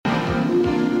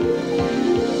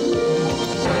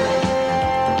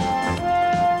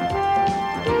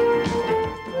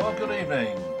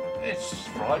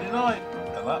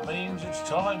that means it's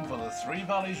time for the Three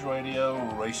Valleys Radio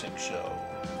Racing Show.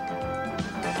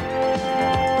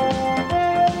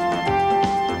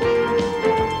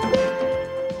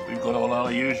 We've got all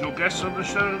our usual guests on the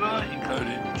show tonight,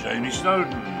 including Jamie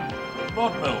Snowden,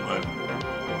 Rod Millman,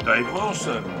 Dave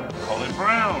Wilson, Colin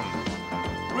Brown,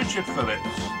 Richard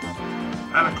Phillips,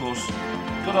 and of course,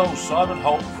 good old Simon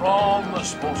Holt from The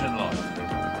Sporting Life.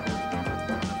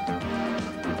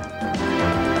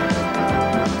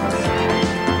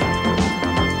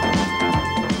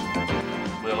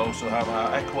 We'll also have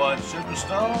our equine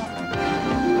superstar,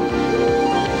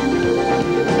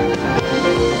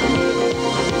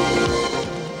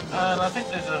 and I think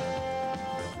there's a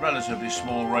relatively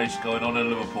small race going on in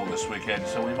Liverpool this weekend,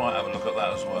 so we might have a look at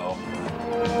that as well.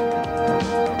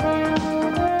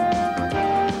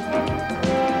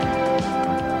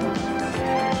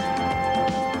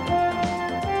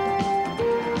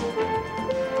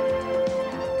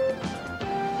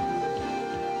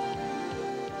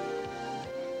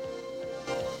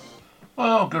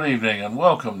 Well, good evening and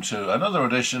welcome to another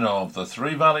edition of the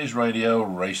Three Valleys Radio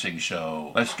Racing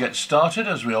Show. Let's get started,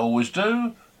 as we always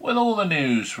do, with all the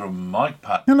news from Mike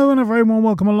Patton. Hello and a very warm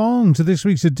welcome along to this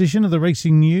week's edition of the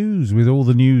Racing News, with all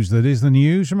the news that is the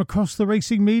news from across the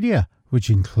racing media, which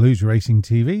includes Racing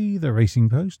TV, the Racing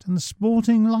Post and the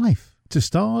Sporting Life. To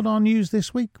start our news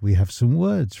this week, we have some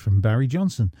words from Barry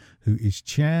Johnson, who is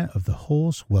chair of the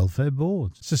Horse Welfare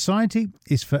Board. Society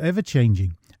is forever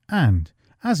changing, and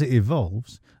as it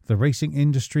evolves, the racing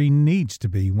industry needs to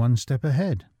be one step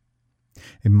ahead.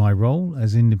 In my role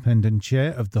as independent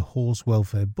chair of the Horse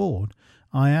Welfare Board,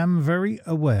 I am very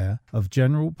aware of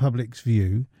general public's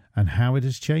view and how it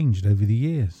has changed over the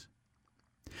years.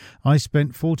 I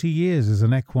spent 40 years as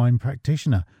an equine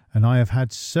practitioner, and I have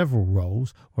had several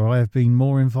roles where I have been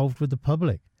more involved with the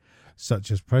public, such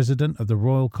as President of the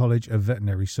Royal College of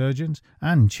Veterinary Surgeons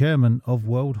and Chairman of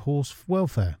World Horse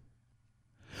Welfare.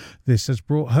 This has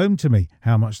brought home to me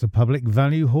how much the public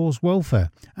value horse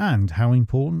welfare and how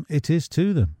important it is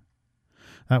to them.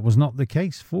 That was not the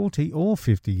case 40 or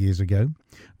 50 years ago,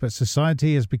 but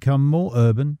society has become more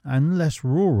urban and less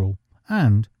rural,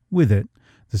 and, with it,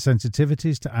 the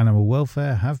sensitivities to animal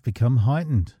welfare have become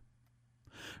heightened.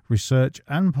 Research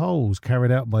and polls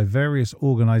carried out by various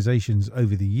organisations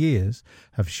over the years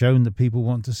have shown that people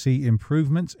want to see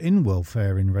improvements in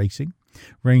welfare in racing,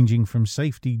 ranging from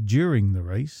safety during the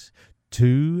race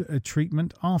to a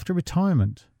treatment after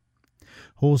retirement.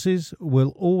 Horses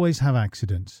will always have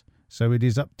accidents, so it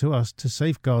is up to us to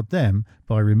safeguard them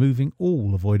by removing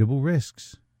all avoidable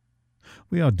risks.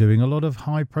 We are doing a lot of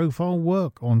high-profile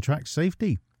work on track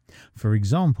safety, for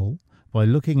example, by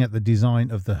looking at the design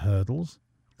of the hurdles,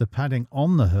 the padding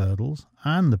on the hurdles,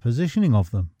 and the positioning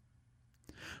of them.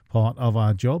 Part of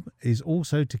our job is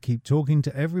also to keep talking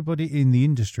to everybody in the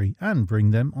industry and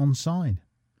bring them on side.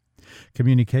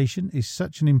 Communication is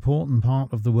such an important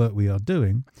part of the work we are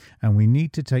doing, and we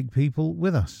need to take people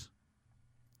with us.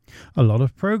 A lot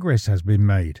of progress has been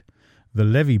made. The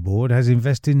Levy Board has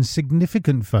invested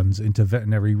significant funds into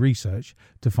veterinary research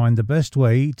to find the best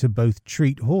way to both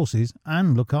treat horses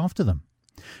and look after them.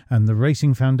 And the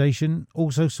Racing Foundation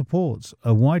also supports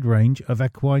a wide range of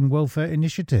equine welfare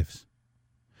initiatives.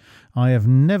 I have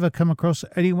never come across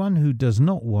anyone who does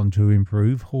not want to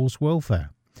improve horse welfare,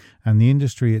 and the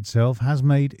industry itself has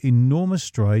made enormous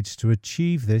strides to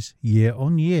achieve this year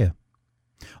on year.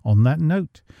 On that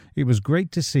note, it was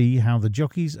great to see how the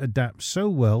jockeys adapt so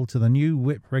well to the new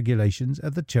whip regulations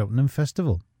at the Cheltenham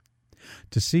Festival.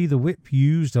 To see the whip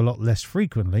used a lot less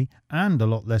frequently and a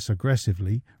lot less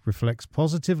aggressively reflects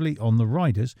positively on the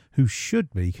riders, who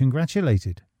should be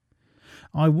congratulated.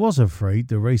 I was afraid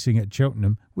the racing at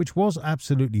Cheltenham, which was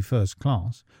absolutely first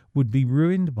class, would be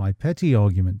ruined by petty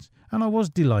arguments, and I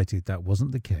was delighted that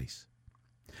wasn't the case.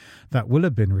 That will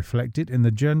have been reflected in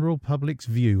the general public's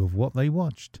view of what they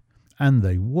watched, and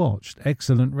they watched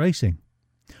excellent racing.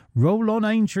 Roll on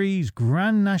Aintree's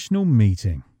Grand National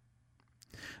Meeting.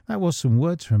 That was some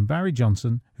words from Barry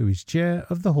Johnson, who is chair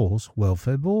of the Horse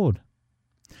Welfare Board.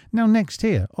 Now next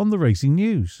here on the Racing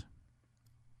News.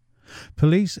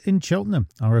 Police in Cheltenham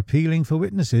are appealing for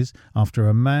witnesses after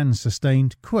a man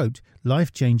sustained, quote,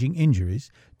 life-changing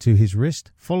injuries to his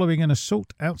wrist following an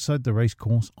assault outside the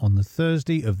racecourse on the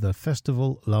Thursday of the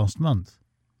festival last month.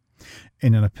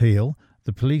 In an appeal,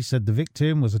 the police said the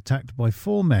victim was attacked by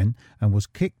 4 men and was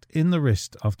kicked in the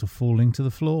wrist after falling to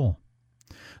the floor.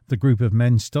 The group of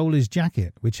men stole his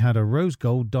jacket, which had a rose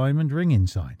gold diamond ring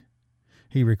inside.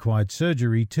 He required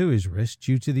surgery to his wrist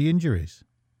due to the injuries.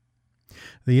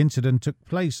 The incident took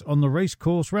place on the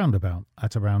racecourse roundabout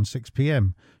at around 6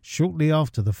 p.m, shortly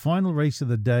after the final race of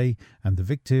the day, and the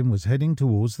victim was heading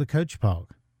towards the coach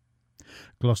park.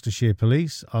 Gloucestershire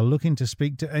Police are looking to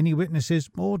speak to any witnesses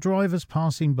or drivers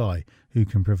passing by who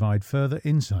can provide further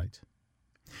insight.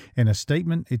 In a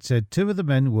statement, it said 2 of the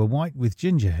men were white with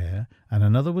ginger hair and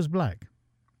another was black.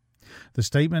 The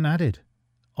statement added,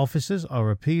 "Officers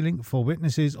are appealing for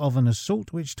witnesses of an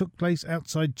assault which took place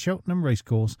outside Cheltenham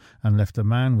Racecourse and left a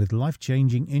man with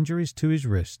life-changing injuries to his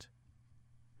wrist.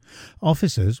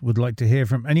 Officers would like to hear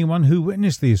from anyone who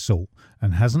witnessed the assault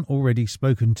and hasn't already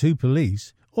spoken to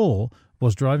police or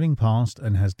was driving past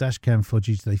and has dashcam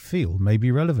footage they feel may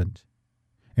be relevant.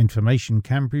 Information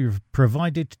can be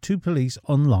provided to police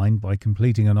online by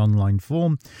completing an online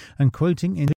form and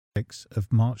quoting in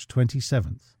of March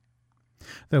 27th.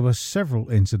 There were several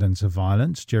incidents of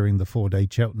violence during the 4-day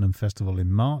Cheltenham Festival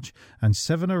in March, and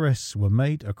 7 arrests were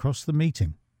made across the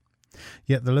meeting.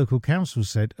 Yet the local council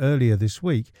said earlier this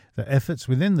week that efforts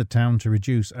within the town to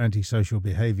reduce antisocial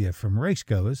behaviour from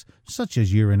racegoers, such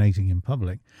as urinating in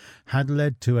public, had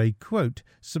led to a, quote,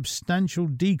 substantial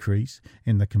decrease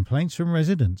in the complaints from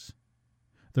residents.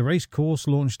 The racecourse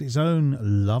launched its own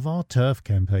Love Our Turf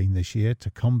campaign this year to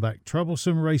combat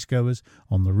troublesome racegoers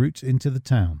on the routes into the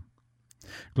town.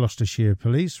 Gloucestershire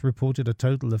Police reported a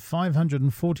total of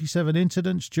 547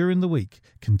 incidents during the week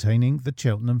containing the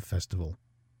Cheltenham Festival.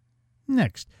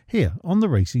 Next, here on the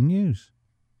Racing News.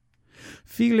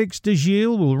 Felix de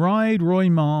Gilles will ride Roy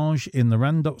Marge in the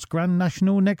Randox Grand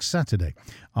National next Saturday,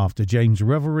 after James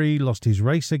Revelry lost his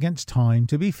race against time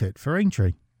to be fit for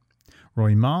Aintree.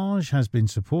 Roy Marge has been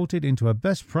supported into a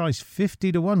best price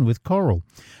 50-1 with Coral,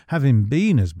 having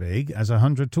been as big as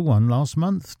 100-1 last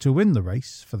month to win the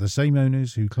race for the same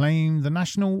owners who claimed the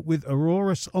National with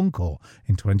Aurorus Encore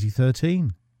in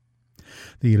 2013.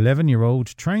 The 11-year-old,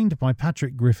 trained by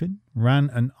Patrick Griffin, ran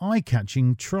an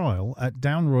eye-catching trial at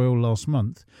Down Royal last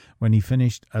month when he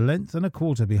finished a length and a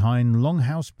quarter behind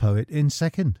Longhouse Poet in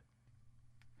second.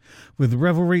 With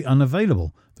Revelry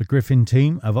unavailable, the Griffin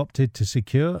team have opted to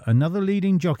secure another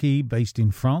leading jockey based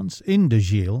in France in de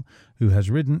Gilles, who has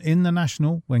ridden in the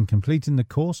National when completing the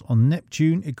course on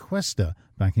Neptune Equester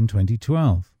back in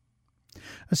 2012.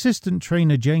 Assistant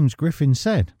trainer James Griffin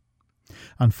said,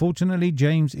 "Unfortunately,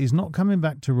 James is not coming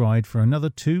back to ride for another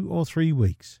 2 or 3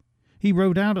 weeks. He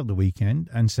rode out at the weekend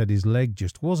and said his leg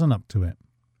just wasn't up to it.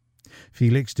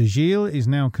 Felix de Gilles is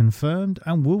now confirmed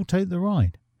and will take the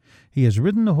ride. He has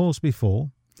ridden the horse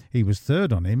before. He was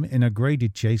third on him in a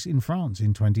graded chase in France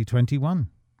in 2021.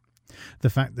 The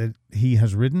fact that he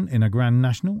has ridden in a Grand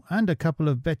National and a couple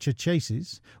of Betcher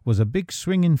chases was a big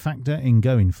swinging factor in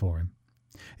going for him.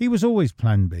 He was always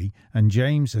Plan B, and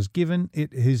James has given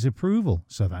it his approval,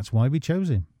 so that's why we chose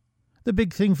him. The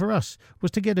big thing for us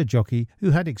was to get a jockey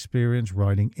who had experience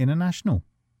riding in a National.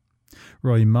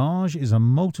 Roy Marge is a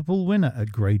multiple winner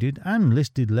at graded and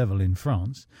listed level in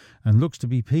France and looks to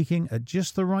be peaking at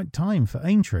just the right time for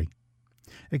Aintree.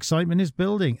 Excitement is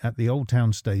building at the Old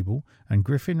Town stable, and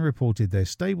Griffin reported their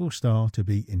stable star to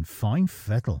be in fine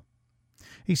fettle.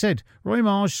 He said Roy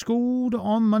Marge schooled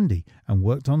on Monday and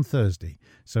worked on Thursday,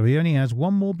 so he only has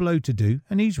one more blow to do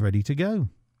and he's ready to go.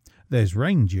 There's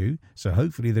rain due, so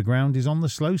hopefully the ground is on the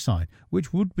slow side,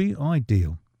 which would be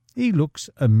ideal. He looks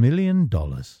 $1 million.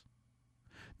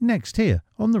 Next here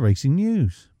on the Racing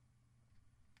News.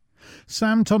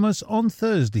 Sam Thomas on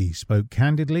Thursday spoke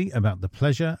candidly about the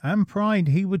pleasure and pride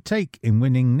he would take in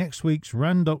winning next week's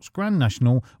Randox Grand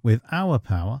National with Our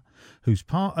Power, whose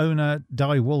part owner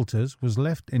Di Walters was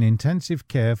left in intensive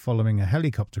care following a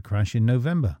helicopter crash in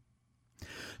November.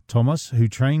 Thomas, who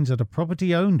trains at a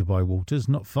property owned by Walters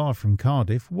not far from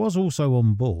Cardiff, was also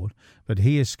on board, but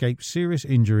he escaped serious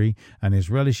injury and is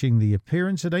relishing the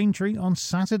appearance at Aintree on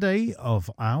Saturday of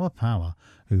Our Power,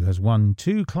 who has won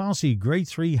 2 classy Grade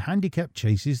 3 handicap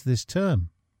chases this term.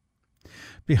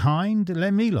 Behind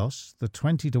Le Milos, the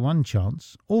 20-1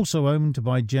 chance, also owned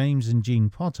by James and Jean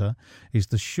Potter, is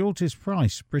the shortest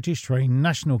price British-trained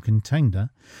national contender,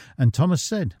 and Thomas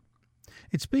said,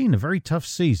 "It's been a very tough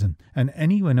season, and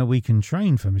any winner we can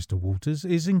train for Mr. Walters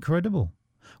is incredible,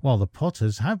 while the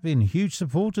Potters have been huge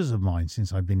supporters of mine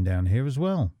since I've been down here as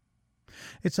well.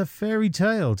 It's a fairy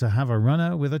tale to have a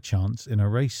runner with a chance in a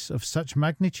race of such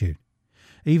magnitude.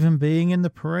 Even being in the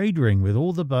parade ring with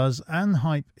all the buzz and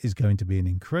hype is going to be an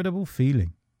incredible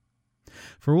feeling.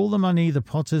 For all the money the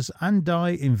Potters and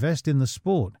Di invest in the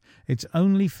sport, it's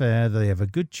only fair they have a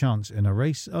good chance in a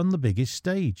race on the biggest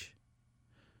stage."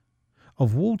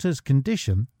 Of Walters'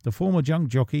 condition, the former junk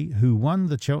jockey who won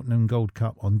the Cheltenham Gold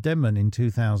Cup on Denman in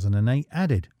 2008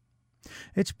 added,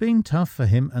 "It's been tough for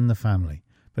him and the family,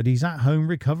 but he's at home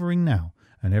recovering now,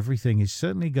 and everything is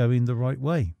certainly going the right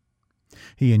way.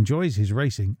 He enjoys his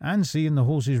racing and seeing the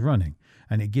horses running,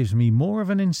 and it gives me more of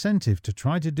an incentive to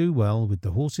try to do well with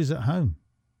the horses at home.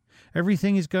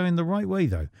 Everything is going the right way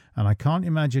though, and I can't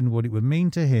imagine what it would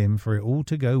mean to him for it all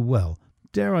to go well.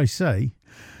 Dare I say,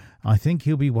 I think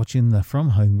he'll be watching the From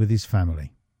Home with his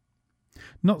family.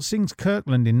 Not since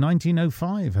Kirkland in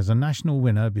 1905 has a national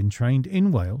winner been trained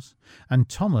in Wales, and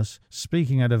Thomas,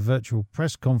 speaking at a virtual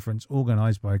press conference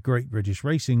organised by Great British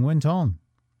Racing, went on.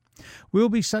 We'll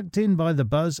be sucked in by the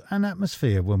buzz and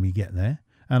atmosphere when we get there,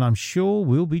 and I'm sure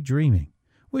we'll be dreaming,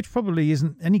 which probably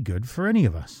isn't any good for any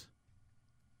of us.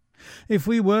 If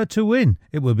we were to win,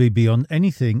 it would be beyond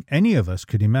anything any of us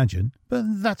could imagine, but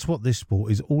that's what this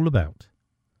sport is all about.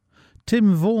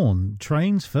 Tim Vaughan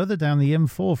trains further down the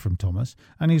M4 from Thomas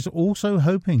and is also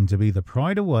hoping to be the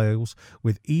pride of Wales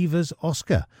with Eva's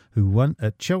Oscar, who won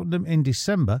at Cheltenham in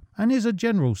December and is a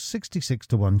general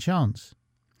 66-1 chance.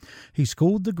 He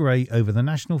scored the grey over the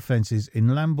national fences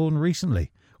in Lambourne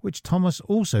recently, which Thomas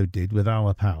also did with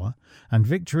Our Power, and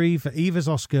victory for Eva's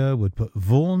Oscar would put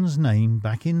Vaughan's name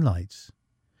back in lights.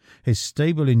 His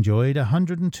stable enjoyed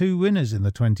 102 winners in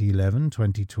the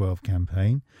 2011-2012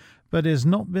 campaign, but has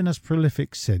not been as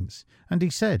prolific since, and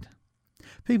he said,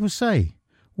 "People say,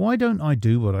 why don't I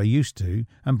do what I used to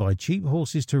and buy cheap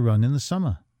horses to run in the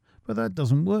summer? But that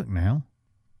doesn't work now."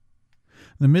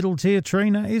 The middle-tier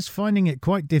trainer is finding it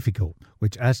quite difficult,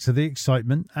 which adds to the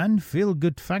excitement and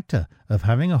feel-good factor of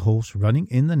having a horse running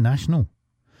in the National.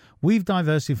 We've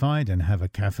diversified and have a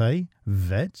cafe,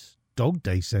 vets, dog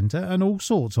day centre and all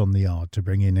sorts on the yard to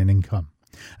bring in an income.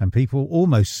 And people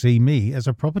almost see me as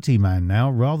a property man now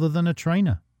rather than a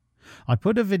trainer. I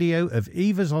put a video of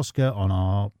Eva's Oscar on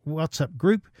our WhatsApp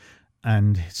group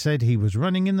and said he was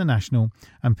running in the National,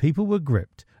 and people were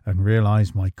gripped and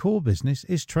realised my core business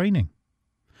is training.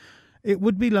 It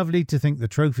would be lovely to think the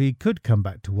trophy could come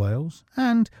back to Wales,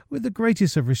 and with the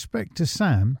greatest of respect to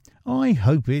Sam, I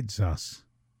hope it's us.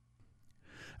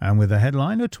 And with the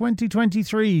headline of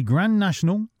 2023 Grand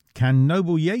National, can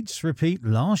Noble Yeats repeat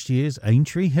last year's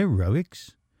Aintree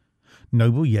heroics?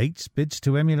 Noble Yeats bids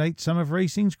to emulate some of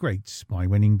racing's greats by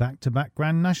winning back-to-back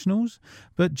Grand Nationals,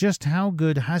 but just how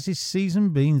good has his season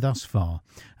been thus far,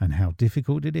 and how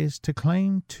difficult it is to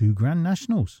claim 2 Grand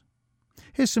Nationals?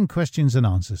 Here's some questions and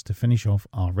answers to finish off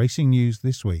our racing news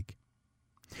this week.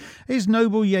 Is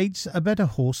Noble Yeats a better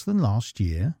horse than last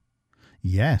year?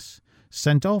 Yes.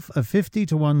 Sent off a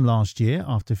 50-1 last year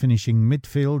after finishing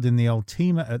midfield in the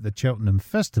Ultima at the Cheltenham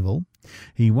Festival,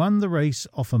 he won the race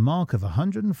off a mark of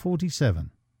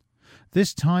 147.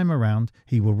 This time around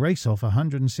he will race off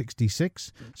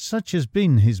 166, such has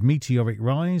been his meteoric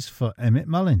rise for Emmett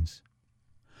Mullins.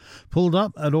 Pulled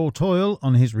up at Auteuil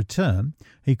on his return,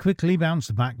 he quickly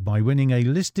bounced back by winning a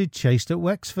listed chase at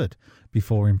Wexford,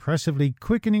 before impressively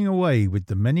quickening away with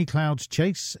the Many Clouds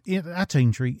chase at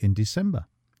Aintree in December.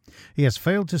 He has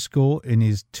failed to score in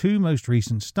his 2 most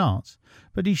recent starts,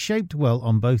 but he shaped well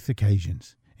on both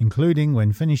occasions, including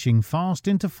when finishing fast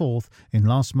into 4th in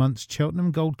last month's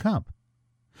Cheltenham Gold Cup.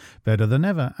 Better than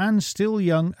ever, and still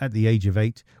young at the age of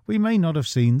 8, we may not have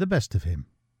seen the best of him.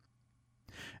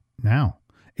 Now,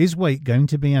 is weight going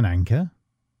to be an anchor?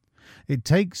 It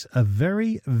takes a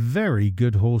very, very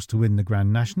good horse to win the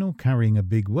Grand National carrying a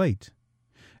big weight.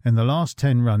 In the last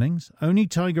 10 runnings, only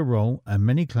Tiger Roll and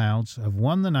Many Clouds have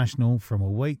won the National from a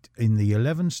weight in the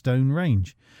 11 stone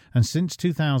range, and since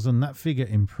 2000 that figure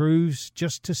improves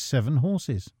just to 7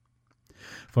 horses.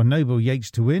 For Noble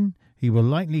Yeats to win, he will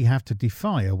likely have to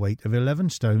defy a weight of 11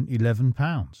 stone 11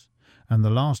 pounds, and the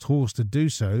last horse to do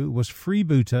so was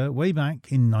Freebooter way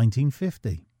back in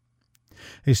 1950.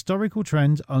 Historical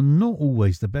trends are not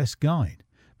always the best guide,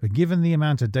 but given the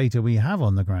amount of data we have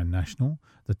on the Grand National,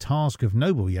 the task of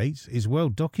Noble Yeats is well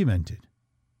documented.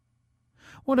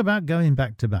 What about going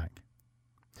back-to-back?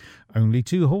 Only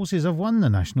 2 horses have won the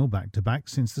National back-to-back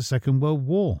since the Second World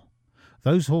War.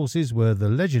 Those horses were the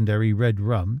legendary Red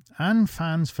Rum and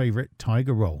fans' favourite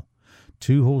Tiger Roll,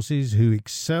 2 horses who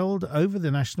excelled over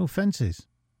the national fences.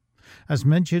 As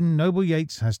mentioned, Noble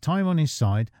Yeats has time on his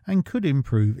side and could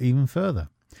improve even further,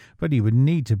 but he would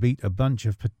need to beat a bunch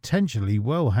of potentially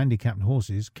well-handicapped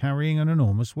horses carrying an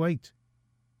enormous weight.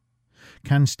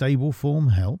 Can stable form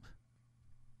help?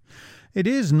 It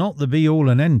is not the be-all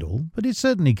and end-all, but it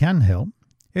certainly can help.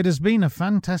 It has been a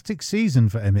fantastic season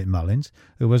for Emmett Mullins,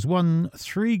 who has won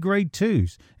 3 Grade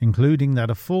 2s, including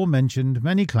that aforementioned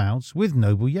Many Clouds with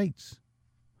Noble Yeats.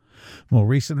 More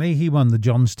recently, he won the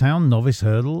Johnstown Novice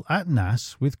Hurdle at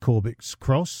Naas with Corbett's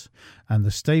Cross, and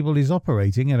the stable is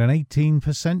operating at an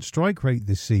 18% strike rate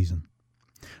this season.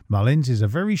 Mullins is a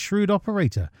very shrewd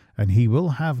operator, and he will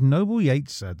have Noble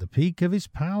Yates at the peak of his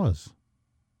powers.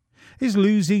 Is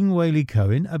losing Whaley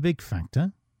Cohen a big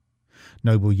factor?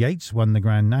 Noble Yates won the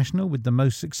Grand National with the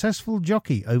most successful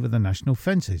jockey over the national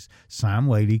fences, Sam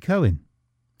Whaley Cohen.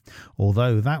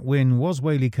 Although that win was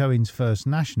Whaley Cohen's first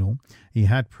national, he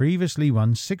had previously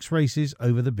won 6 races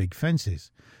over the big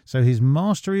fences, so his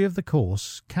mastery of the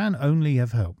course can only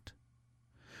have helped.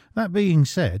 That being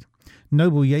said,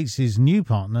 Noble Yates's new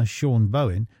partner, Sean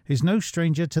Bowen, is no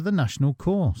stranger to the national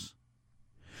course.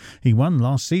 He won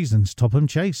last season's Topham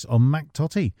Chase on Mac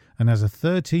Totty and has a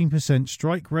 13%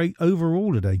 strike rate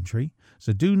overall at Aintree,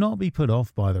 so do not be put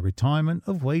off by the retirement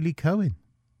of Whaley Cohen.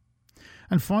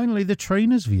 And finally, the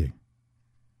trainer's view.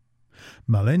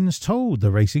 Mullins told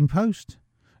the Racing Post,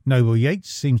 Noble Yates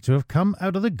seems to have come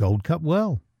out of the Gold Cup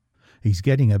well. He's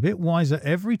getting a bit wiser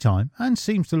every time and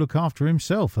seems to look after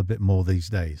himself a bit more these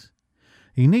days.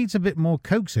 He needs a bit more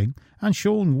coaxing, and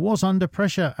Sean was under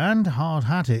pressure and hard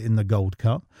at it in the Gold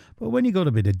Cup, but when he got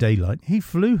a bit of daylight, he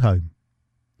flew home.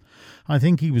 I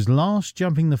think he was last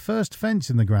jumping the first fence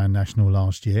in the Grand National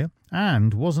last year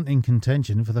and wasn't in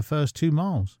contention for the first 2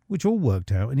 miles, which all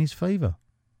worked out in his favour.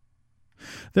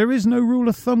 There is no rule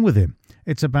of thumb with him.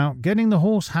 It's about getting the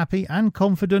horse happy and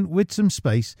confident with some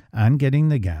space and getting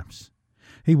the gaps.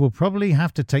 He will probably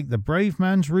have to take the brave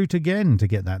man's route again to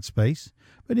get that space,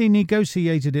 but he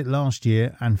negotiated it last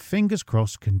year and fingers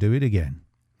crossed can do it again.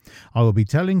 I will be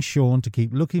telling Sean to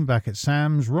keep looking back at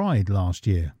Sam's ride last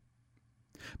year.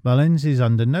 Mullins is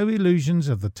under no illusions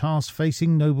of the task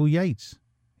facing Noble Yates.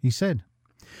 He said,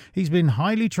 He's been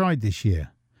highly tried this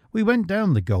year. We went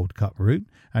down the Gold Cup route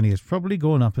and he has probably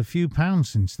gone up a few pounds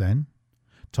since then.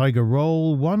 Tiger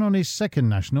Roll won on his second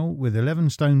national with 11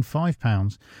 stone 5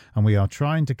 pounds, and we are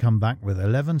trying to come back with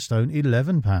 11 stone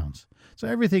 11 pounds. So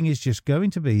everything is just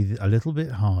going to be a little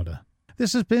bit harder.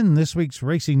 This has been this week's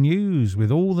Racing News,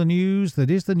 with all the news that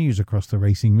is the news across the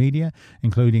racing media,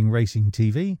 including Racing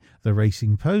TV, the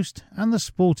Racing Post, and the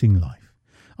Sporting Life.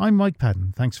 I'm Mike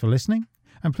Padden. Thanks for listening,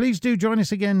 and please do join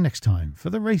us again next time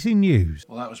for the Racing News.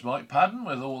 Well, that was Mike Padden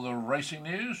with all the racing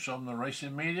news from the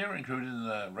racing media, including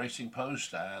the Racing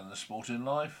Post and the Sporting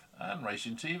Life and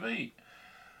Racing TV.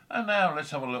 And now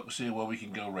let's have a look and see where we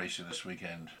can go racing this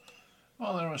weekend.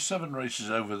 Well, there are 7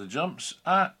 races over the jumps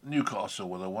at Newcastle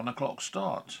with a 1 o'clock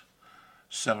start.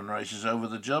 7 races over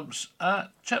the jumps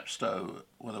at Chepstow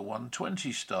with a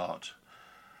 1:20 start.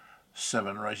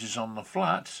 7 races on the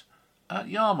flat at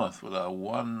Yarmouth with a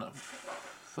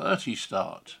 1:30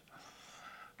 start.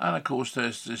 And of course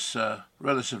there's this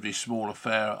relatively small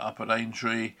affair up at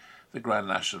Aintree, the Grand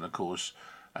National of course,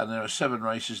 and there are 7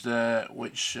 races there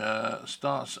which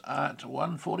starts at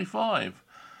 1:45.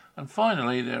 And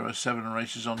finally there are 7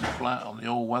 races on the flat on the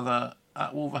all-weather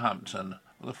at Wolverhampton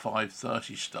with a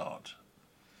 5:30 start.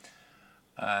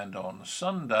 And on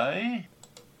Sunday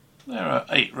there are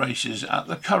 8 races at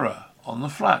the Curragh on the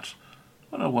flat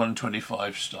on a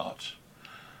 1:25 start.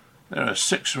 There are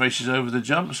 6 races over the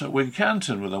jumps at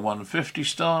Wincanton with a 1:50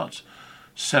 start,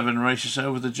 7 races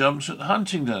over the jumps at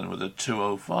Huntingdon with a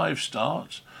 2:05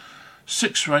 start,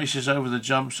 6 races over the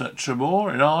jumps at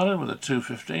Tramore in Ireland with a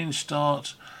 2:15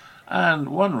 start, and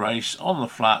 1 race on the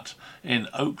flat in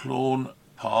Oaklawn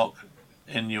Park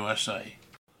in USA.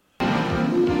 And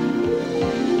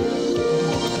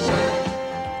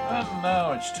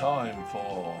now it's time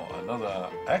for another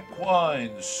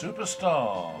Equine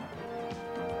Superstar.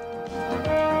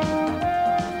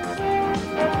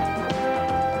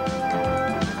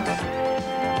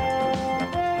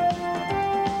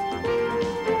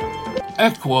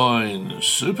 Equine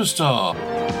Superstar.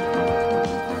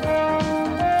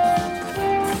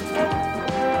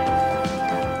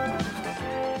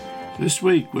 This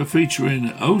week we're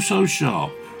featuring Oh So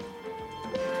Sharp.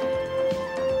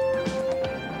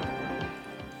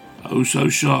 Oh So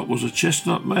Sharp was a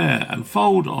chestnut mare and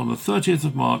foaled on the 30th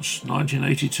of March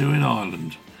 1982 in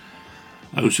Ireland.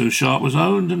 Oh So Sharp was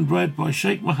owned and bred by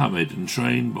Sheikh Mohammed and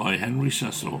trained by Henry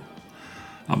Cecil.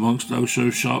 Amongst Oh So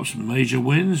Sharp's major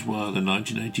wins were the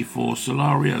 1984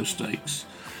 Solario Stakes,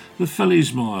 the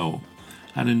Fellys Mile,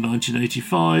 and in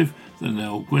 1985 the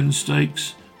Nell Gwyn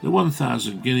Stakes, the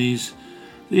 1,000 Guineas,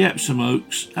 the Epsom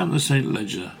Oaks and the St.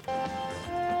 Leger.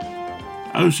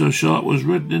 Oh So Sharp was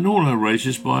ridden in all her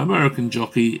races by American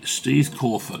jockey Steve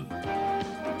Cawthon.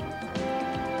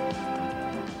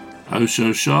 Oh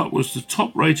So Sharp was the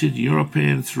top-rated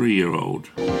European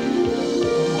 3-year-old.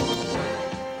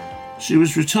 She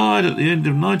was retired at the end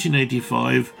of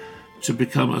 1985 to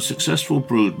become a successful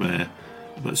broodmare,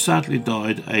 but sadly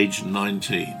died aged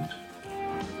 19.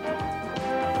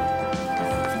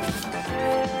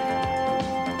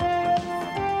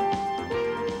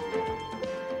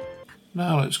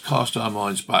 Now let's cast our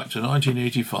minds back to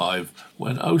 1985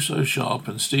 when Oh So Sharp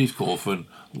and Steve Cawthon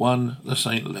won the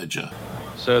St. Leger.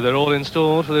 So they're all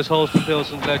installed for this Holston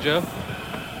Pilsen Leger,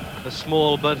 a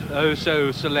small but oh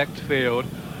so select field.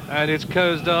 And it's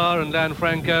Kozdar and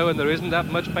Lanfranco, and there isn't that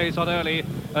much pace on early,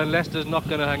 and Leicester's not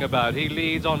going to hang about. He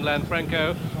leads on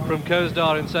Lanfranco from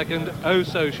Kozdar in second, Oh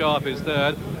So Sharp is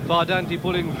third, Fardanti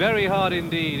pulling very hard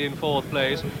indeed in fourth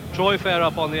place, Troy Fair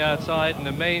up on the outside, and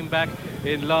the main back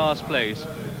in last place.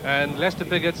 And Lester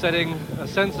Piggott setting a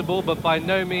sensible but by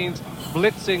no means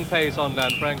blitzing pace on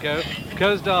Lanfranco.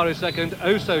 Kozdar is second,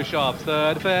 Oh So Sharp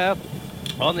third, Fair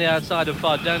on the outside of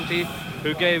Fardanti,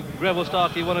 who gave Greville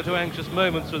Starkey one or two anxious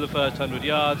moments through the first 100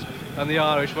 yards, and the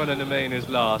Irish runner Nemain is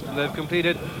last. And they've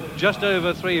completed just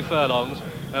over 3 furlongs,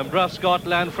 and Bruff Scott,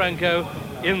 Lanfranco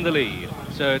in the lead.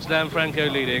 So it's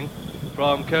Lanfranco leading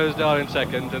from Kozdar in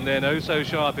second, and then Oh So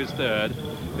Sharp is third.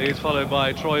 He's followed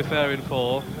by Troy Fair in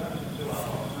 4.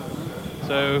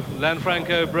 So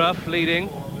Lanfranco, Bruff leading.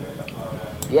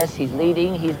 Yes, he's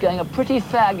leading. He's going a pretty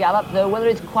fair gallop, though whether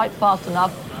it's quite fast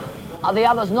enough. The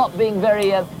others not being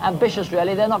very ambitious,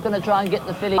 really. They're not going to try and get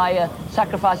the filly by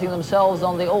sacrificing themselves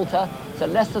on the altar. So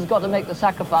Leicester's got to make the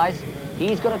sacrifice.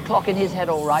 He's got a clock in his head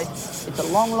all right. It's a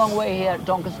long, long way here at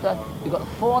Doncaster. We've got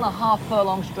 4.5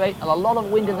 furlongs straight and a lot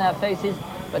of wind in their faces.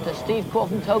 But as Steve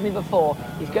Cawthon told me before,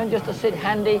 he's going just to sit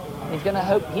handy. He's going to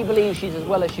hope, he believes she's as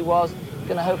well as she was. He's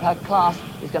going to hope her class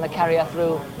is going to carry her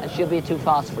through and she'll be too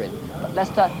fast for him. But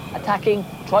Leicester attacking.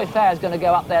 Troy Fair is going to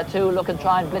go up there too, look and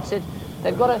try and blitz it.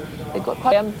 They've got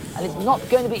quite and it's not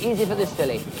going to be easy for this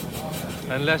filly.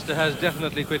 And Leicester has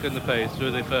definitely quickened the pace through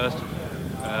the first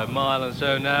mile and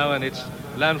so now, and it's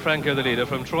Lanfranco the leader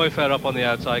from Troy Fair up on the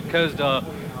outside, Kozdar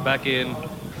back in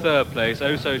third place,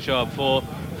 Oh So Sharp 4,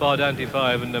 Fardanti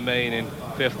 5 and Nemain in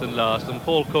fifth and last, and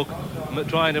Paul Cook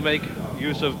trying to make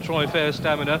use of Troy Fair's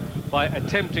stamina by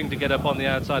attempting to get up on the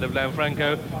outside of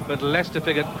Lanfranco, but Lester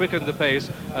Piggott quickened the pace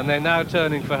and they're now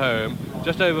turning for home.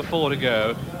 Just over 4 to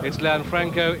go. It's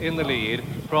Lanfranco in the lead.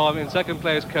 From in second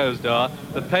place Kozdar,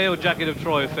 the pale jacket of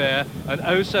Troy Fair, and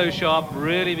Oh So Sharp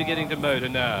really beginning to motor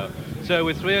now. So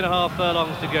with 3.5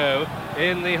 furlongs to go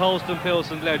in the Holston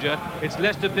Pilsen Leger, it's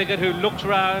Lester Piggott who looks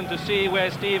round to see where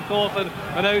Steve Cawthon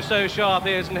and Oh So Sharp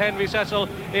is, and Henry Cecil,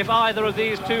 if either of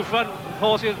these two front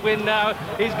horses win now,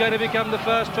 he's going to become the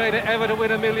first trainer ever to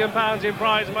win £1 million in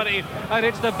prize money, and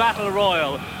it's the Battle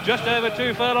Royal. Just over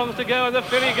 2 furlongs to go and the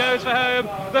filly goes for home.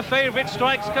 The favourite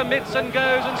strikes, commits and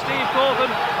goes, and Steve Cawthon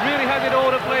really has it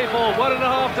all to play for. 1.5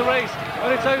 to race,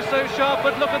 and it's Oh So Sharp,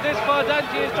 but look at this,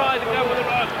 Fardanti is trying to come with a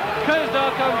run.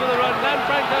 Kozdar comes with a run,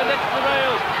 Lanfranco next to the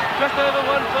rails. Just over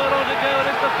 1 furlong to go, and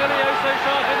it's the filly Oh So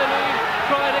Sharp in the lead,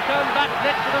 trying to come back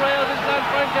next to the rails is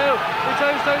Lanfranco. It's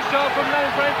Oh So Sharp from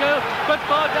Lanfranco, but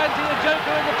Fardanti, the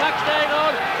joker in the pack, staying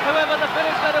on. However, the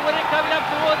filly's going to win it coming up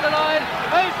towards the line.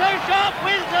 Oh So Sharp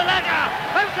wins the Leger.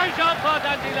 Oh So Sharp,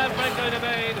 Fardanti, Lanfranco in the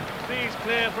main. These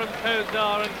clear from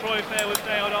Kozdar, and Troy Fair was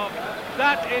tailed off.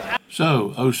 That is...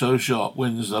 So Oh So Sharp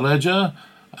wins the Leger,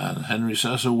 and Henry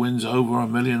Cecil wins over £1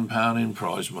 million in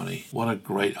prize money. What a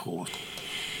great horse.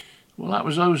 Well, that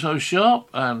was Oh So Sharp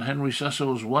and Henry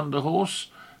Cecil's Wonder Horse.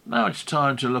 Now it's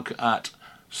time to look at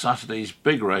Saturday's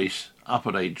big race up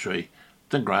at Aintree,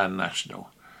 the Grand National.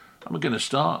 And we're going to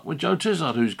start with Joe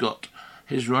Tizzard, who's got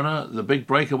his runner, the Big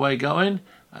Breakaway, going.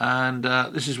 And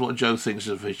this is what Joe thinks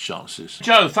of his chances.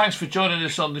 Joe, thanks for joining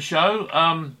us on the show.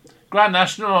 Grand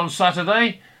National on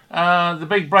Saturday. The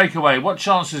Big Breakaway, what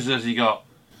chances has he got?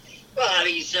 Well,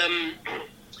 he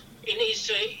needs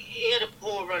to. He had a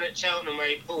poor run at Cheltenham where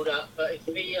he pulled up, but if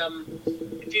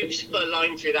you just put a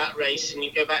line through that race and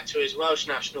you go back to his Welsh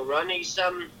national run, he's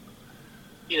he'll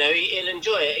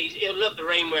enjoy it. He'll love the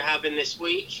rain we're having this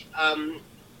week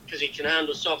because he can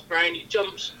handle soft ground. He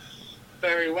jumps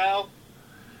very well,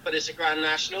 but it's a Grand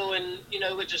National, and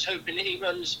we're just hoping that he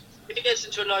runs. If he gets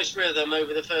into a nice rhythm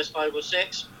over the first 5 or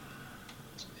 6,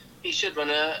 he should run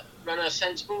a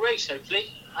sensible race,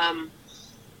 hopefully. I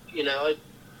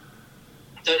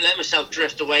don't let myself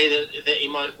drift away that he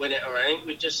might win it or anything.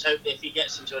 We just hope that if he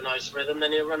gets into a nice rhythm,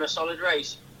 then he'll run a solid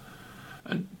race.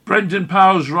 And Brendan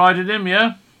Powell's riding him,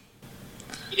 yeah?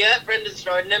 Yeah, Brendan's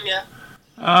riding him, yeah.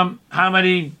 How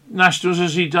many Nationals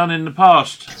has he done in the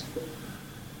past?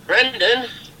 Brendan?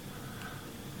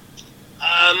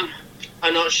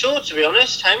 I'm not sure, to be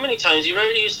honest. How many times? He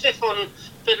was 5th on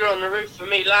Fiddler on the Roof for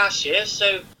me last year,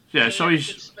 so... Yeah, so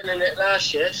he's... spinning it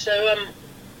last year, so...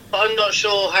 But I'm not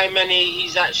sure how many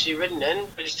he's actually ridden in,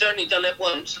 but he's certainly done it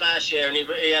once last year, and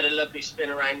he had a lovely spin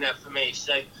around there for me.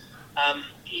 So I'm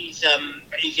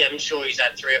sure he's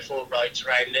had 3 or 4 rides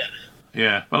around it.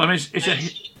 Yeah, well, I mean,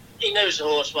 he knows the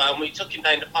horse well, and we took him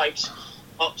down the pipes,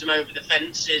 popped him over the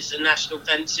fences, the national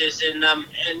fences, and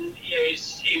he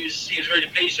was really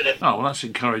pleased with it. Oh, well, that's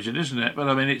encouraging, isn't it? But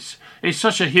I mean, it's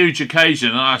such a huge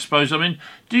occasion, I suppose. I mean,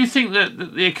 do you think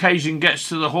that the occasion gets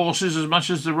to the horses as much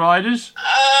as the riders?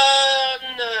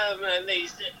 No, man.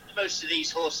 Most of these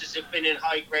horses have been in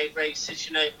high-grade races.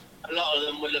 You know, a lot of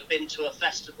them will have been to a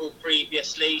festival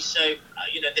previously. So,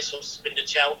 this horse has been to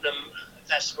Cheltenham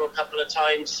Festival a couple of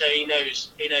times, so he knows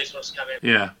what's coming.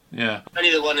 Yeah.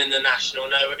 Only the one in the National.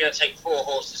 No, we're going to take 4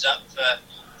 horses up for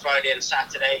Friday and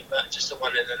Saturday, but just the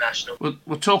one in the National.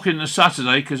 We're talking the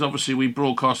Saturday because obviously we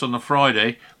broadcast on the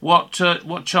Friday. What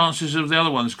chances have the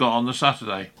other ones got on the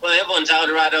Saturday? Well, the other one's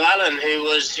Eldorado Allen,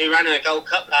 who ran in the Gold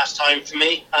Cup last time for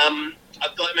me.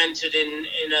 I've got him entered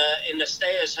in the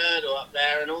Stayers hurdle up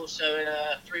there, and also in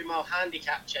a 3-mile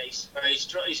handicap chase where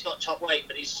he's got top weight,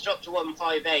 but he's dropped to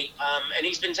 158, and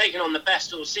he's been taking on the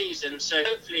best all season. So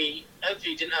hopefully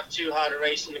he didn't have too hard a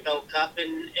race in the Gold Cup,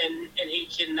 and he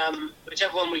can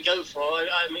whichever one we go for.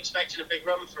 I'm expecting a big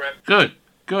run for him.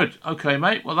 Good. Okay,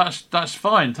 mate. Well, that's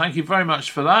fine. Thank you very much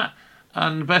for that.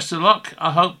 And best of luck.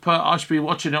 I hope I should be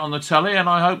watching it on the telly, and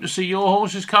I hope to see your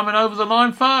horses coming over the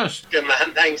line first. Good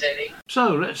man, thanks, Eddie.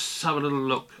 So let's have a little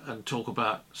look and talk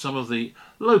about some of the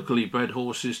locally bred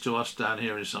horses to us down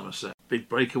here in Somerset. Big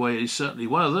Breakaway is certainly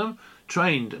one of them,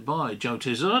 trained by Joe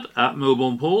Tizard at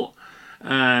Millbourne Port,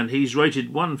 and he's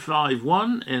rated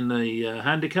 151 in the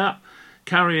handicap,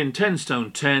 carrying 10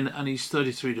 stone 10, and he's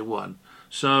 33 to 1.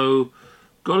 So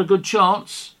got a good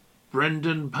chance.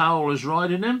 Brendan Powell is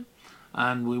riding him.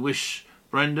 And we wish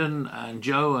Brendan and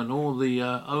Joe and all the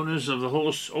owners of the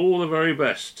horse all the very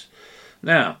best.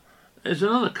 Now, there's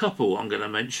another couple I'm going to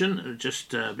mention,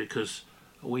 just because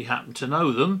we happen to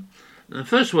know them. And the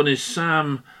first one is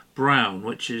Sam Brown,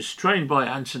 which is trained by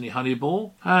Anthony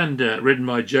Honeyball and ridden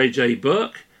by J.J.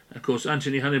 Burke. Of course,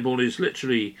 Anthony Honeyball is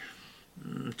literally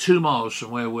 2 miles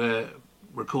from where we're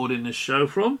recording this show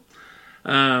from.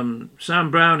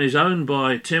 Sam Brown is owned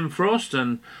by Tim Frost,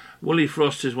 and Willie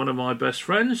Frost is one of my best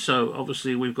friends, so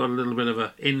obviously we've got a little bit of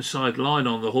an inside line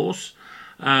on the horse.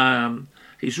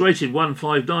 He's rated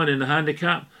 159 in the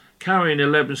handicap, carrying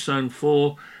 11 stone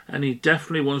 4, and he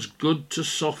definitely wants good to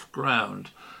soft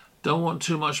ground. Don't want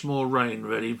too much more rain,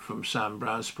 really, from Sam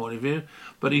Brown's point of view.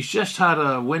 But he's just had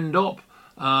a wind up.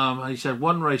 He's had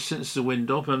one race since the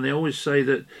wind up, and they always say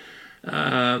that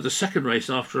the second race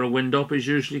after a wind up is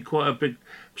usually quite a big,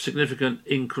 significant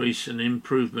increase and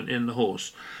improvement in the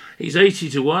horse. He's 80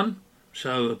 to 1,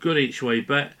 so a good each way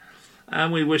bet.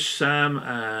 And we wish Sam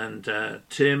and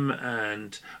Tim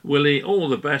and Willie all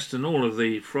the best, and all of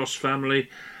the Frost family,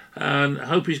 and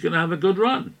hope he's going to have a good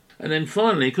run. And then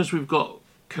finally, because we've got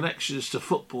connections to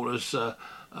football, as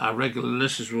our regular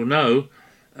listeners will know,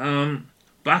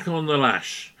 Back on the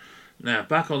Lash. Now,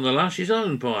 Back on the Lash is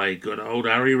owned by good old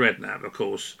Harry Redknapp, of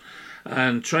course,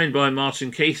 and trained by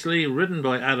Martin Keithley, ridden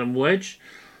by Adam Wedge.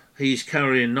 He's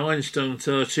carrying 9 stone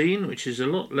 13, which is a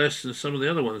lot less than some of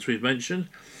the other ones we've mentioned,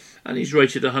 and he's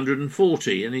rated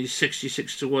 140, and he's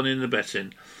 66 to 1 in the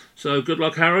betting. So good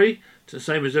luck, Harry. It's the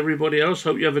same as everybody else.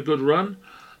 Hope you have a good run.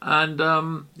 And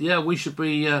we should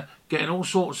be getting all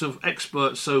sorts of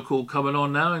experts, so-called, coming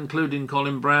on now, including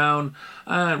Colin Brown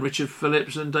and Richard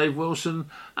Phillips and Dave Wilson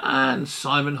and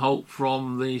Simon Holt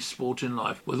from the Sporting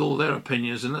Life, with all their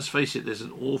opinions. And let's face it, there's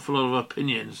an awful lot of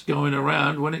opinions going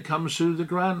around when it comes to the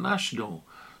Grand National.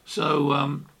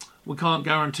 So we can't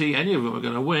guarantee any of them are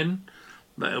going to win.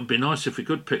 But it would be nice if we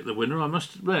could pick the winner, I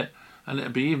must admit. And it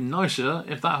would be even nicer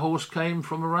if that horse came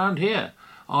from around here,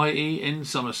 i.e. in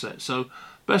Somerset. So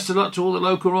best of luck to all the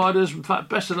local riders. In fact,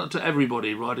 best of luck to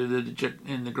everybody riding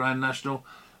in the Grand National.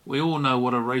 We all know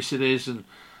what a race it is, and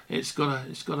it's got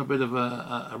a bit of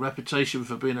a reputation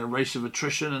for being a race of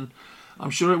attrition, and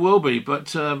I'm sure it will be.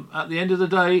 But at the end of the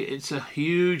day, it's a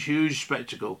huge, huge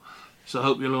spectacle. So I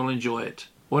hope you'll all enjoy it.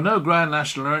 Well, no Grand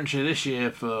National entry this year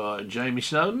for Jamie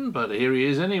Snowden, but here he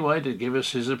is anyway to give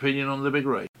us his opinion on the big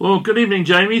race. Well, good evening,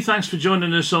 Jamie. Thanks for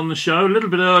joining us on the show. A little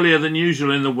bit earlier than usual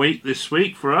in the week this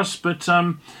week for us, but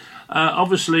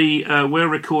obviously we're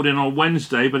recording on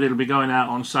Wednesday, but it'll be going out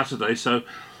on Saturday. So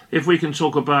if we can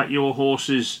talk about your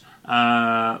horses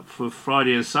for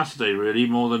Friday and Saturday, really,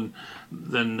 more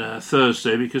than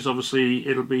Thursday, because obviously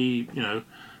it'll be,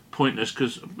 pointless,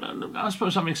 because I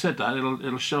suppose having said that,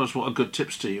 it'll show us what a good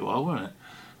tipster you are, won't it?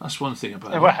 That's one thing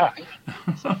about it. Well,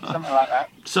 something like that.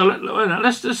 So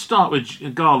let's just start with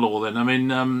Garlaw then. I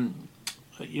mean,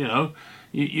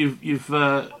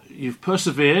 you've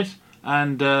persevered,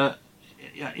 and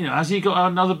has he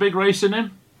got another big race in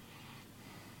him?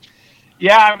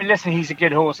 Yeah, I mean, listen, he's a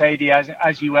good horse, AD,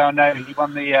 as you well know. He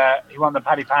won the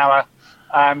Paddy Power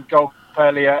Gold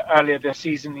earlier this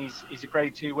season. He's a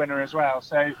Grade 2 winner as well.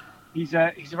 So he's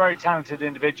a very talented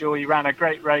individual. He ran a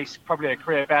great race, probably a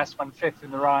career best, won 5th in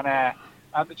the Ryanair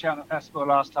at the Cheltenham Festival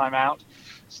last time out.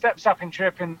 Steps up in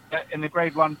trip in the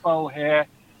Grade 1 foal here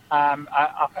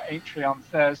up at Aintree on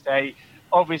Thursday.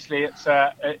 Obviously, it's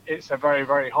a very,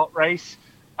 very hot race,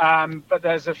 but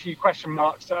there's a few question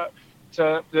marks to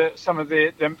some of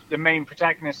the main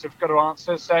protagonists have got to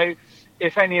answer. So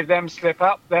if any of them slip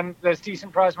up, then there's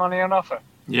decent prize money on offer.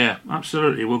 Yeah,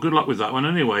 absolutely. Well, good luck with that one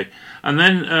anyway. And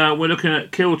then we're looking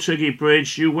at Kiltiggy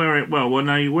Bridge. You wear it well. Well,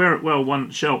 now you wear it well one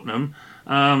at Cheltenham.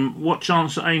 What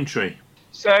chance at Aintree?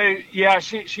 So yeah,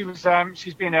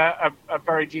 she's been a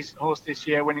very decent horse this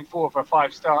year, winning 4 of her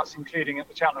 5 starts, including at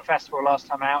the Cheltenham Festival last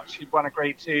time out. She'd won a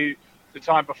Grade 2 the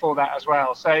time before that as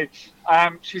well. So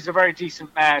she's a very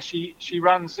decent mare. She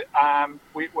runs.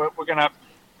 We're going to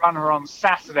run her on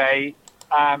Saturday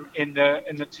in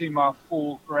the 2 mile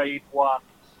full Grade 1.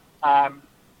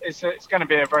 It's going to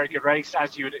be a very good race,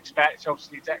 as you would expect.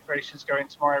 Obviously, declarations go in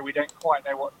tomorrow. We don't quite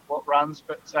know what runs,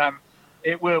 but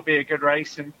it will be a good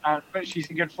race. But she's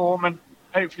in good form, and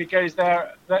hopefully goes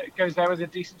there with a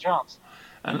decent chance.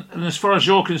 And as far as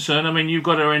you're concerned, I mean, you've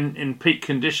got her in peak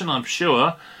condition, I'm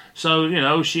sure. So, you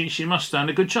know, she must stand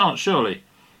a good chance, surely.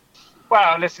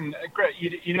 Well, listen,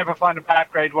 you never find a bad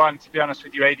Grade 1, to be honest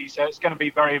with you, AD. So it's going to be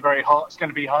very, very hot. It's going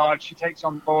to be hard. She takes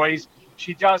on boys.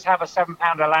 She does have a £7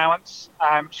 allowance.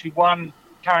 She won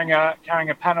carrying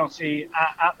a penalty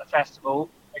at the festival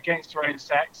against her own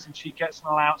sex, and she gets an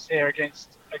allowance here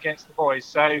against the boys.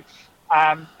 So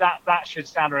that should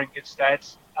stand her in good stead.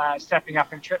 Stepping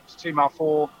up in trips 2 mile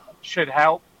 4 should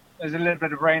help. There's a little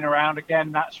bit of rain around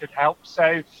again, that should help.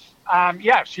 So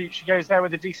yeah, she goes there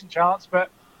with a decent chance,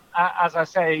 but as I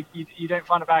say, you don't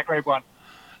find a bad Grade 1.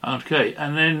 Okay,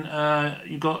 and then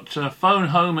you got Phone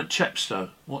Home at Chepstow.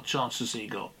 What chance has he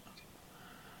got?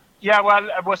 Yeah, well,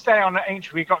 we'll stay on at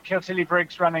Aintree. We've got Kiltilly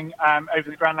Briggs running over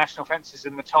the Grand National fences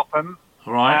in the Topham.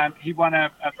 Right. He won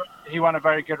a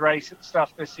very good race at the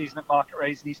start of this season at Market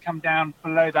Race, and he's come down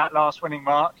below that last winning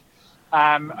mark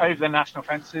over the national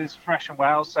fences, fresh and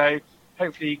well. So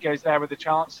hopefully he goes there with a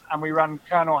chance. And we run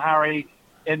Colonel Harry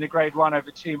in the Grade 1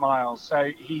 over 2 miles.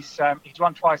 So he's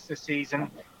won twice this season.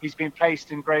 He's been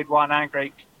placed in Grade 1 and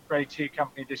Grade 2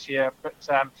 company this year, but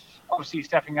obviously he's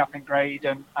stepping up in grade,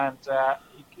 and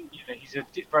he's a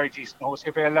very decent horse.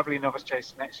 He'll be a lovely novice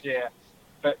chaser next year.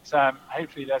 But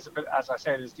hopefully there's a bit, as I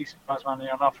say, there's decent prize money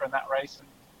on offer in that race, and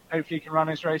hopefully he can run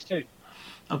his race too.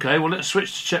 Okay, well, let's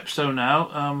switch to Chepstow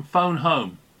now. Phone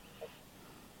Home.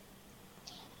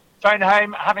 Phone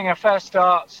Home having her first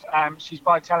start. She's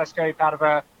by Telescope out of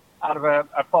a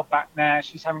bob back mare.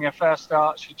 She's having her first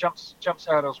start. She jumps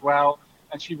hurdles well,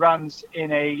 and she runs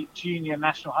in a junior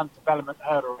National Hunt Development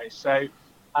hurdle race. So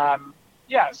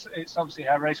it's obviously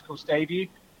her racecourse debut,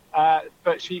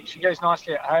 but she goes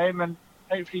nicely at home, and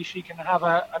hopefully she can have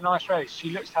a nice race. She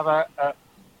looks to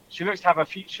have a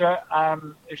future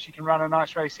if she can run a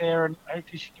nice race here, and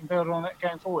hopefully she can build on it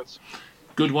going forwards.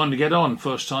 Good one to get on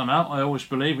first time out. I always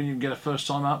believe when you can get a first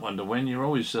time out one to win, you're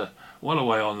always well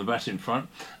away on the betting front.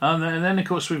 And then of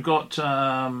course we've got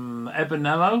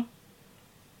Ebenello.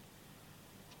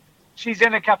 She's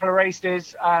in a couple of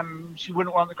races. She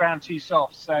wouldn't want the ground too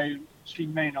soft, so she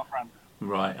may not run.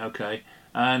 Right, okay.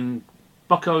 And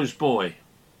Bucko's Boy.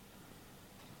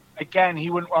 Again, he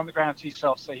wouldn't want the ground too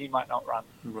soft, so he might not run.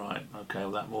 Right, okay.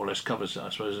 Well, that more or less covers it, I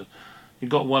suppose. You've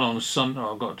got one on Sunday.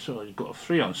 Oh, you've got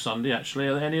 3 on Sunday, actually.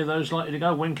 Are there any of those likely to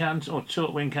go? Wincanton, or 2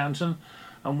 at Wincanton,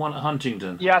 and 1 at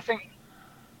Huntingdon? Yeah, I think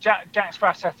Jack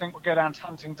Spratt, I think, will go down to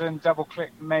Huntingdon. Double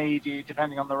Click, maybe,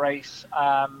 depending on the race.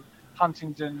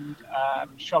 Huntingdon,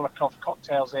 Sholokov,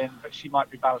 Cocktails in, but she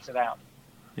might be balloted out.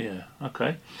 Yeah,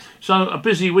 okay. So a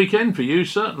busy weekend for you,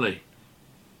 certainly.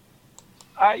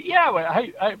 Well, I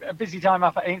hope a busy time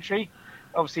up at Aintree.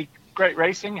 Obviously, great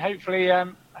racing. Hopefully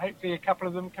a couple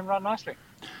of them can run nicely.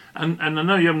 And I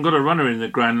know you haven't got a runner in the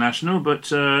Grand National,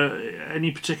 but any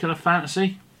particular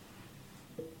fancy?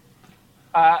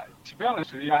 To be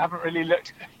honest with you, I haven't really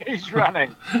looked at who's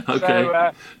running. Okay.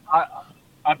 So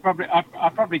I'd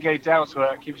probably go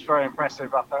Daleswork. He was very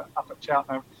impressive up at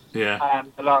Cheltenham. Yeah.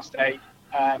 The last day.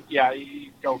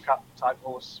 Gold Cup type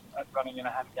horse running in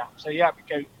a handicap. So yeah, we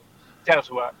go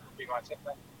Daleswork would be my tip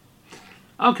there.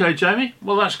 Okay, Jamie.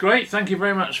 Well, that's great. Thank you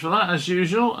very much for that, as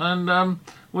usual. And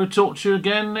we'll talk to you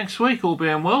again next week, all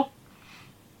being well.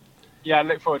 Yeah,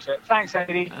 look forward to it. Thanks,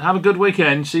 Andy. Have a good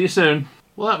weekend. See you soon.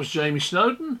 Well, that was Jamie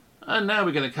Snowden. And now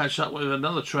we're going to catch up with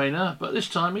another trainer, but this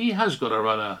time he has got a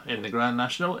runner in the Grand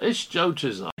National. It's Joe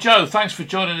Tizard. Joe, thanks for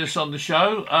joining us on the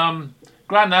show.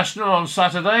 Grand National on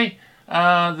Saturday,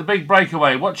 the big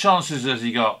breakaway. What chances has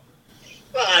he got?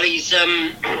 Well, he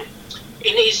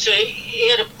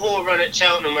had a poor run at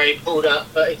Cheltenham where he pulled up,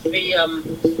 but if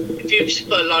you just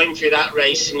put a line through that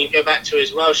race and you go back to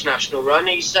his Welsh National run,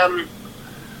 he's he'll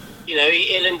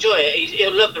enjoy it.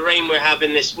 He'll love the rain we're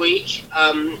having this week.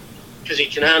 Because he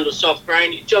can handle soft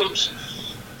ground. He jumps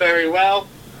very well,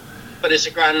 but it's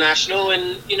a Grand National,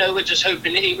 and we're just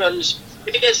hoping that he runs.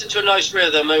 If he gets into a nice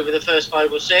rhythm over the first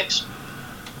 5 or 6,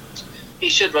 he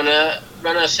should run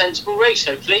a sensible race.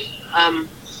 Hopefully, I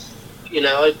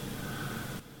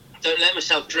don't let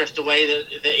myself drift away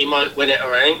that he might win it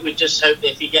or anything. We just hope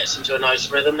that if he gets into a nice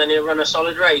rhythm, then he'll run a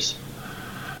solid race.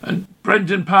 And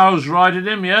Brendan Powell's riding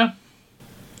him, yeah?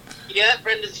 Yeah,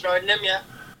 Brendan's riding him, yeah.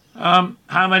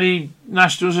 How many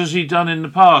Nationals has he done in the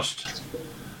past?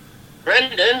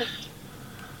 Brendan?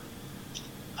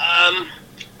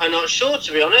 I'm not sure,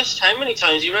 to be honest. How many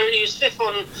times he rode? He was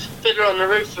fiddler on the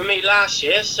roof for me last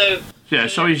year, so yeah.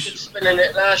 So he's spinning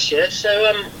it last year.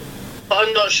 So but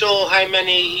I'm not sure how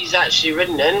many he's actually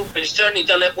ridden in. But he's certainly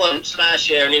done it once last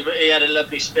year, and he had a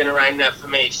lovely spin around there for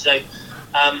me. So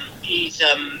I'm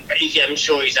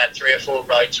sure he's had 3 or 4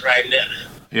 rides around it.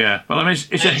 Yeah, well, I mean,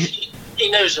 he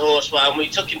knows the horse well, and we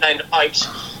took him down the pipes,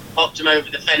 popped him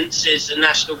over the fences, the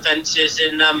national fences,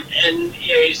 and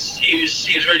he was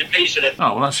really pleased with it.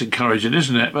 Oh, well, that's encouraging,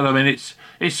 isn't it? But I mean, it's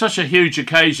such a huge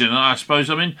occasion, I suppose.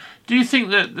 I mean, do you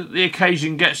think that the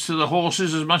occasion gets to the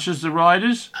horses as much as the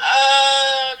riders?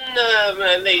 No,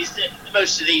 man.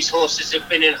 Most of these horses have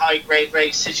been in high-grade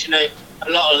races. A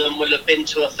lot of them will have been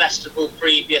to a festival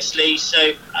previously.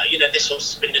 So, this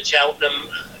horse has been to Cheltenham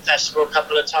Festival a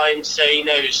couple of times, so he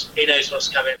knows what's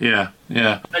coming. Yeah.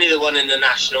 Only the one in the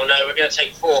National. No, we're going to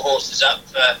take 4 horses up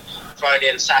for Friday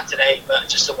and Saturday, but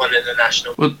just the one in the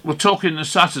National. We're talking the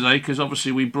Saturday because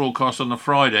obviously we broadcast on the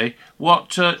Friday. What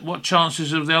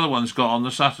chances have the other ones got on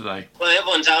the Saturday? Well, the other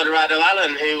one's Eldorado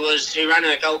Allen, who ran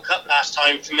in the Gold Cup last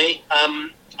time for me.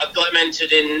 I've got him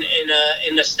entered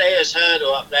in the Stayers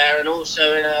Hurdle up there, and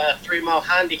also in a 3-mile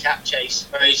handicap chase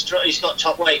where he's got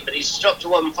top weight, but he's dropped to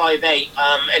 158,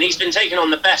 and he's been taking on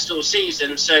the best all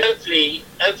season. So hopefully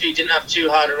he didn't have too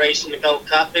hard a race in the Gold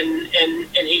Cup, and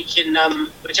he can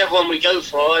whichever one we go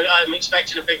for. I'm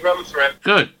expecting a big run for him.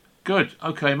 Good.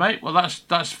 Okay, mate. Well,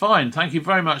 that's fine. Thank you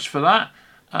very much for that.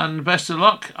 And best of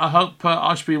luck. I hope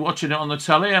I should be watching it on the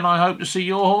telly, and I hope to see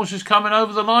your horses coming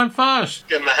over the line first.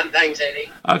 Good man. Thanks,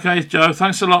 Eddie. Okay, Joe.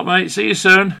 Thanks a lot, mate. See you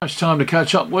soon. It's time to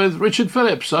catch up with Richard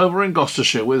Phillips over in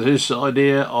Gloucestershire with his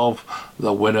idea of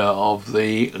the winner of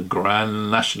the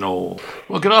Grand National.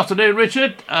 Well, good afternoon,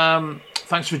 Richard.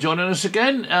 Thanks for joining us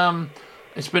again.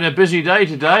 It's been a busy day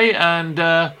today, and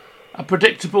a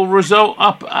predictable result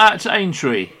up at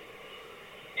Aintree.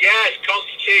 Yes,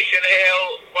 Constitution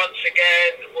Hill once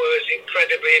again was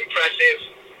incredibly impressive.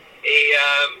 He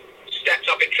stepped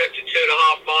up in trip to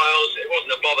 2.5 miles. It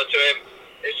wasn't a bother to him.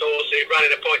 This horse, who ran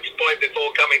in a point-to-point before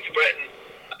coming to Britain,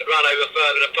 had run over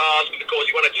further than past, but of course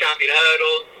he won a champion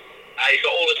hurdle. He's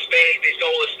got all the speed, he's got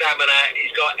all the stamina,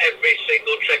 he's got every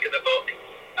single trick in the book.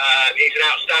 He's an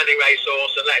outstanding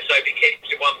racehorse, and let's hope he keeps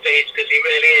in one piece, because he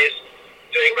really is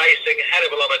doing racing a hell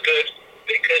of a lot of good,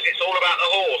 because it's all about the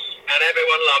horse, and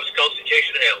everyone loves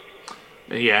Constitution Hill.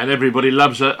 Yeah, and everybody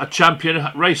loves a champion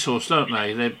racehorse, don't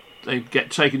they? They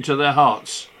get taken to their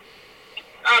hearts.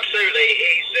 Absolutely,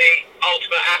 he's the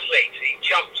ultimate athlete. He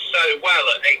jumped so well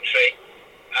at Aintree.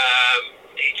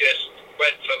 He just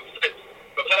went from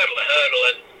hurdle to hurdle,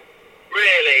 and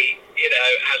really,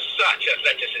 has such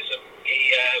athleticism.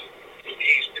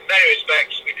 He's in many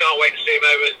respects, we can't wait to see him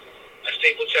over a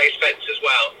steeplechase fence as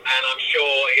well, and I'm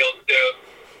sure he'll do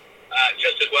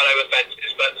just as well over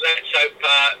fences. But let's hope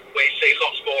we see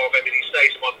lots more of him and he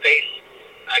stays in one piece,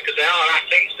 because they are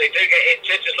athletes. They do get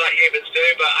injured just like humans do,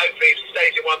 but hopefully if he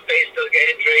stays in one piece, doesn't get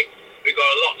injury, we've got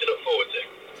a lot to look forward to.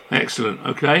 Excellent.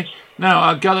 Okay, now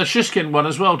I gather Shishkin won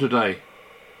as well today.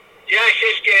 Yeah,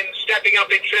 Shishkin stepping up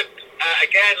in trip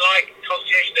again, like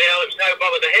Constitution Hill. It was no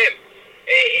bother to him.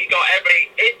 He got every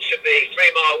inch of the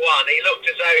 3-mile one. He looked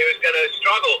as though he was going to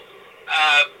struggle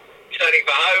turning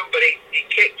for home, but he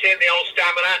kicked in the old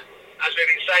stamina. As we've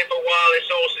been saying for a while, this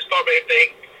horse has probably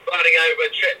been running over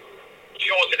a trip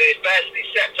shorter than his best. He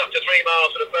stepped up to 3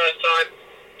 miles for the first time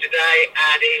today,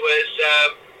 and he was,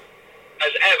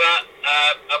 as ever,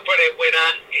 a brilliant winner.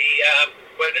 He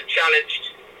went and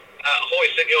challenged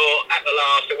Hoysenor at the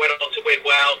last and went on to win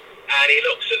well, and he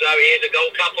looks as though he is a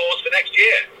Gold Cup horse for next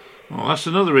year. Well, that's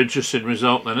another interesting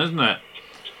result then, isn't it?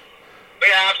 We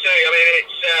Yeah, absolutely. I mean,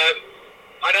 it's.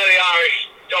 I know the Irish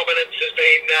dominance has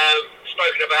been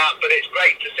spoken about, but it's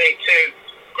great to see two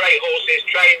great horses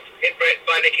trained in Britain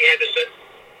by Nicky Henderson,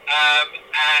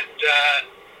 and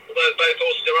both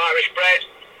horses are Irish bred.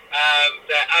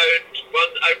 They're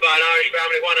one owned by an Irish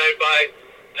family, one owned by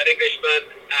an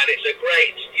Englishman, and it's a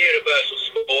great universal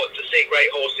sport. To see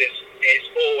great horses is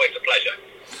always a pleasure.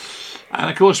 And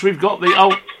of course, we've got the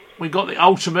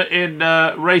ultimate in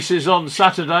races on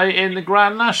Saturday in the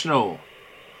Grand National.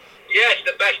 Yes,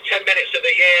 the best 10 minutes of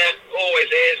the year,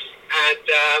 always is, and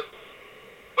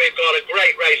we've got a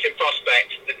great race in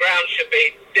prospect. The ground should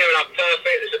be doing up perfect.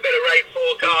 There's a bit of rain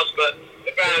forecast, but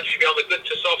the ground should be on the good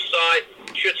to soft side,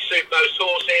 should suit most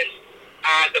horses.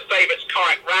 And the favourite's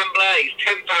Corach Rambler. He's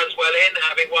 £10 well in,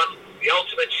 having won the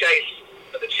ultimate chase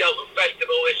at the Cheltenham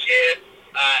Festival this year.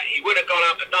 He would have gone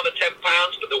up another £10,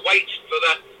 but the weight for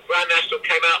the Grand National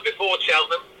came out before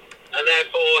Cheltenham, and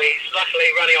therefore he's luckily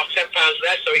running off £10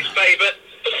 less, so he's favourite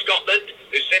for Scotland.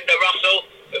 Lucinda Russell,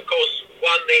 of course,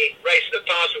 won the race at the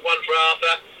pass and won for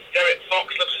Arthur. Derek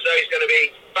Fox looks as though he's going to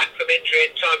be back from injury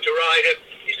in time to ride him.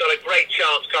 He's got a great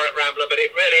chance, Corach Rambler, but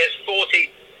it really is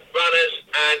 40 runners,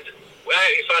 and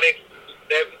without you finding,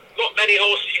 there are not many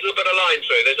horses you can put a line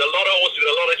through. There's a lot of horses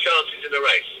with a lot of chances in the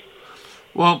race.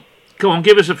 Well, come on,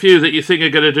 give us a few that you think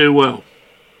are going to do well.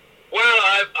 Well,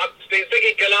 I've been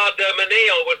thinking Gaillard de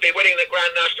Menil would be winning the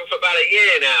Grand National for about a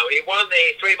year now. He won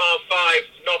the 3 mile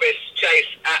 5 novice chase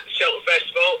at the Cheltenham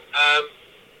Festival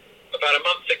about a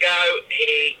month ago.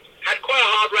 He had quite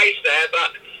a hard race there,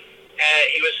 but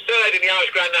he was third in the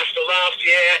Irish Grand National last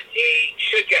year. He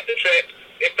should get the trip.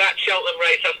 If that Cheltenham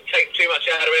race hasn't taken too much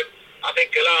out of him, I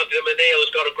think Gaillard de Menil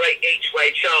has got a great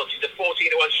each-way chance. He's a 14-1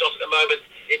 shot at the moment.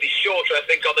 He'd be shorter, I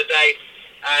think, on the day,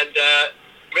 and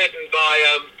ridden by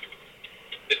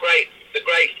the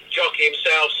great jockey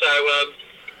himself. So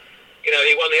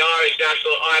he won the Irish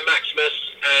National, Iron Maximus,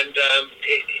 and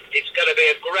it's going to be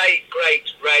a great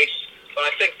race. But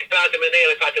I think Gaillard de Menil,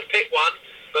 if I could pick one.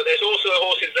 But there's also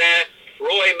horses there.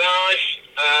 Roy Marge,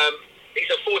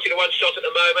 he's a 40-1 shot at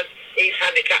the moment. He's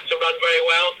handicapped to run very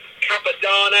well.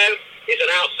 Capodanno is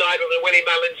an outsider of the Willie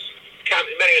Mullins camp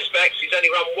in many respects. He's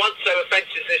only run once over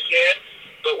fences this year,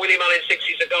 but Willie Mullins thinks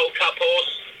he's a Gold Cup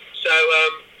horse. So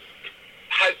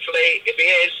hopefully, if he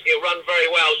is, he'll run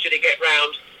very well should he get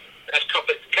round. That's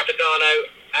Capodanno.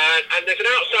 And there's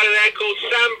an outsider there called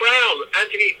Sam Brown,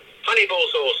 Anthony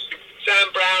Honeyball's horse.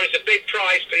 Sam Brown is a big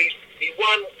prize, but he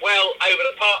won well over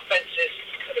the park fences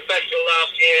at the festival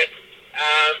last year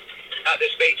at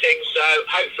this meeting. So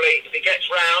hopefully, if he gets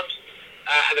round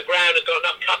and the ground has got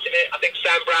enough cut in it, I think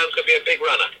Sam Brown could be a big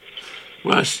runner.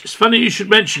 Well, it's funny you should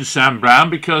mention Sam Brown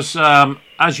because,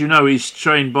 as you know, he's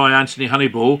trained by Anthony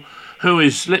Honeyball, who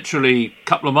is literally a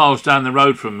couple of miles down the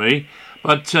road from me.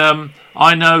 But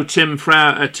I know Tim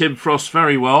Frost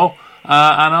very well,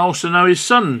 and I also know his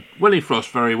son, Willie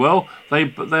Frost, very well.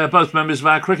 They're both members of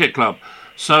our cricket club.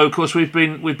 So, of course, we've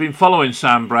been following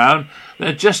Sam Brown.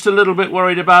 They're just a little bit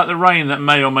worried about the rain that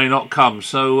may or may not come.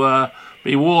 So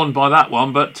be warned by that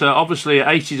one. But obviously, at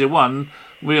 80-1,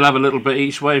 we'll have a little bit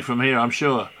each way from here, I'm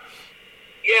sure.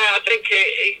 Yeah, I think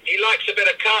he likes a bit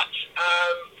of cut,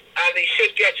 and he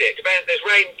should get it. There's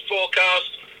rain forecast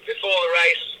before the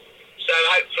race, so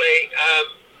hopefully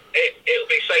it'll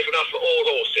be safe enough for all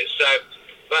horses.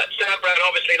 But Sam Brown,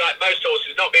 obviously, like most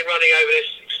horses, has not been running over this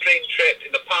extreme trip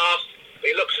in the past.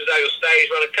 He looks as though he'll stay.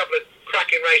 He's run a couple of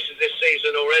cracking races this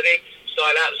season already.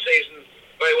 Started out the season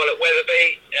very well at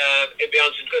Weatherby in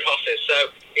behind some good horses. So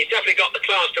he's definitely got the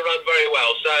class to run very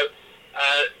well. So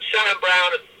Sam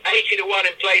Brown,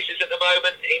 80-1 in places at the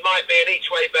moment. He might be an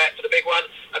each-way bet for the big one.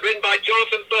 And ridden by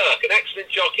Jonathan Burke, an excellent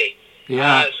jockey.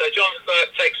 Yeah. So Jonathan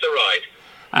Burke takes the ride.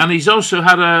 And he's also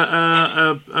had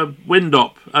a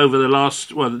wind-up over the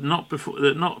last, well, not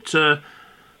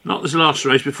this last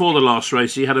race, before the last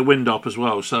race, he had a wind-up as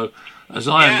well. So, as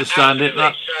I understand it,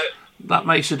 that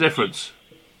makes a difference.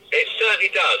 It certainly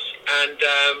does. And,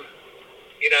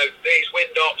 these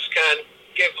wind-ups can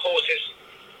give horses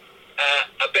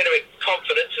a bit of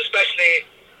confidence, especially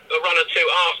a run or two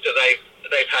after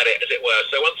they've had it, as it were.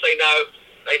 So once they know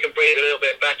they can breathe a little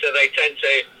bit better, they tend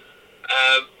to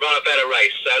run a better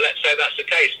race. So let's say that's the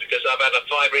case, because I've had a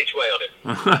 5 each way on it.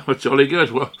 Well, jolly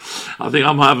good. Well, I think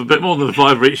I might have a bit more than a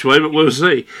 5 each way, but we'll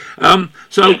see.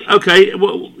 Okay,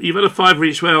 well, you've had a 5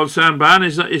 each way on Sam Brown.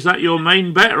 Is that your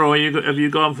main bet, or have you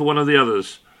gone for one of the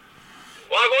others?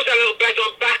 Well, I've also had a little bet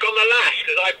on Back on the Lash,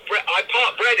 because I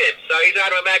part-bred him. So he's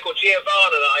out of a mare called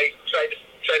Giovanna that I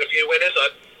trained a few winners.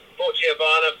 I bought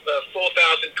Giovanna for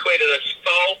 £4,000 in a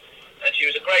foal, and she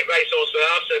was a great racehorse for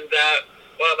us. And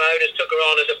one of my owners took her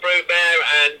on as a brood mare,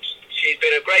 and He's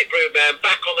been a great broodmare,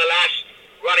 back on the lash,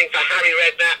 running for Harry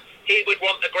Redknapp. He would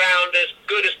want the ground as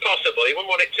good as possible. He wouldn't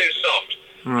want it too soft.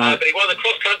 Right. But he won the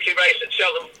cross-country race at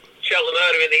Cheltenham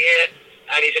earlier in the year,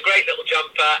 and he's a great little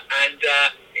jumper, and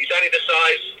he's only the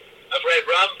size of Red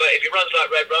Rum, but if he runs like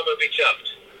Red Rum, he'll be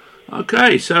chuffed.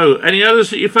 Okay, so any others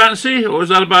that you fancy, or is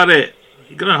that about it?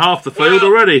 You've got half the field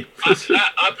already.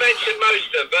 I've mentioned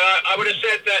most of them, but I would have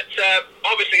said that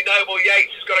obviously Noble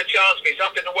Yates has got a chance, but he's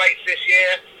up in the weights this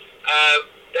year.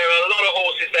 There are a lot of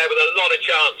horses there with a lot of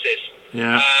chances.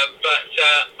 Yeah. But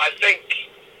I think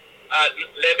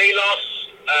Les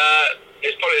Milos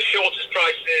is probably the shortest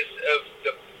prices of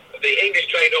the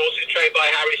English trained horses trained by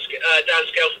Dan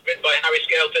Skelton, ridden by Harry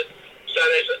Skelton. So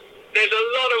there's a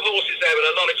lot of horses there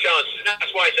with a lot of chances, and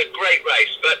that's why it's a great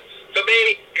race. But for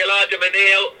me, Gaillard de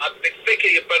Menil, I've been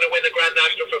thinking he's going to win the Grand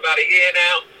National for about a year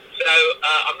now, so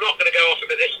I'm not going to go off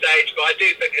him at this stage, but I do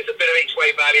think it's a bit of each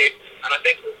way value, and I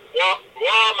think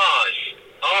Roimage,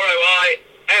 R-O-I-M-A-G-E,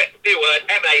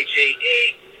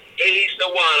 he's the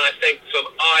one, I think, from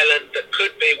Ireland that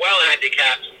could be well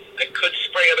handicapped and could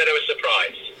spring a bit of a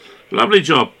surprise. Lovely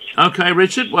job. Okay,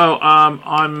 Richard. Well,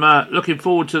 I'm looking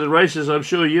forward to the races. I'm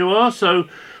sure you are. So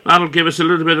that'll give us a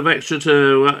little bit of extra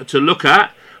to look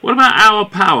at. What about Our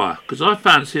Power? Because I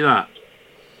fancy that.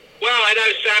 Well, I know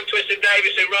Sam Twiston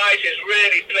Davis, who rides, is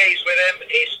really pleased with him.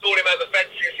 He scored him over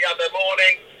fences the other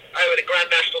morning, over the Grand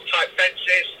National type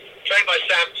fences. Trained by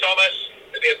Sam Thomas.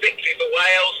 There'll be a victory for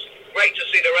Wales. Great to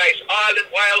see the race. Ireland,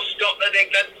 Wales, Scotland,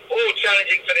 England, all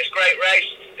challenging for this great race.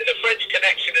 There's a French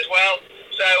connection as well.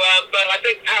 So, but I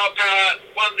think Our Power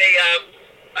won the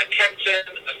Kempton,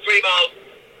 a 3-mile,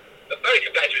 a very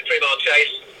competitive 3-mile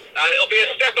chase. It'll be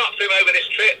a step up for him over this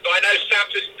trip, but I know Sam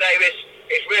Twiston Davis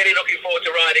is really looking forward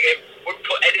to riding him. Wouldn't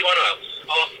put anyone else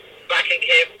off backing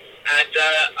him, and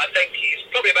I think he's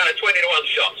probably about a 20 to 1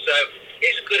 shot, so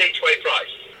it's a good each-way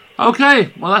price. Okay,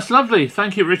 well that's lovely.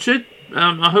 Thank you, Richard.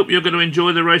 I hope you're going to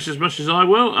enjoy the race as much as I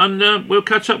will, and we'll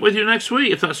catch up with you next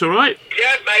week, if that's all right.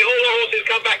 Yeah, may all the horses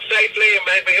come back safely, and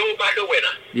may we all back a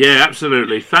winner. Yeah,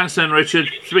 absolutely. Thanks then, Richard.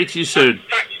 Speak to you soon.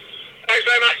 Thanks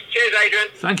very much. Cheers, Adrian.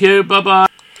 Thank you. Bye-bye.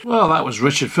 Well, that was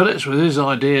Richard Phillips with his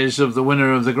ideas of the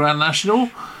winner of the Grand National.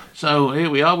 So here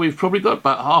we are. We've probably got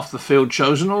about half the field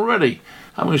chosen already.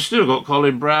 And we've still got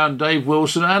Colin Brown, Dave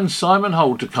Wilson and Simon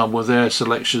Holt to come with their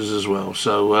selections as well.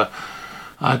 So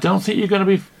I don't think you're going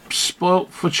to be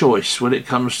spoilt for choice when it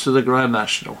comes to the Grand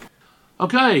National.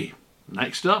 Okay,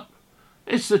 next up,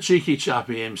 it's the cheeky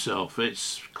chappie himself.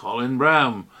 It's Colin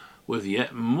Brown with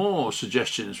yet more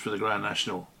suggestions for the Grand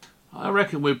National. I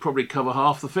reckon we'll probably cover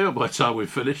half the field by the time we've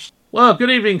finished. Well, good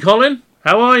evening, Colin.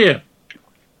 How are you?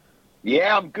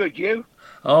 Yeah, I'm good. You?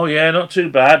 Oh, yeah, not too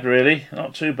bad, really.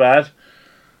 Not too bad.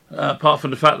 Apart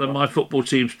from the fact that my football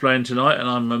team's playing tonight and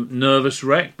I'm a nervous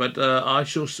wreck, but I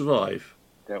shall survive.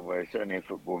 Don't worry, it's only a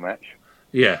football match.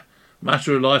 Yeah,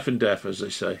 matter of life and death, as they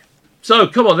say. So,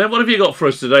 come on then, what have you got for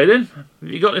us today then? Have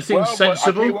you got anything sensible?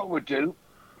 I'll tell you what we'll do.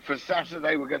 For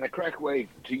Saturday, we're going to crack away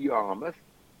to Yarmouth.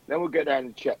 Then we'll go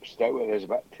down to Chepstow, where there's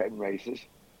about 10 races.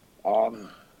 And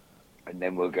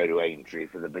then we'll go to Aintree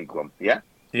for the big one. Yeah?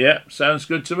 Yeah, sounds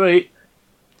good to me.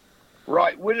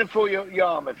 Right, winner for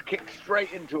Yarmouth. Kick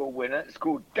straight into a winner. It's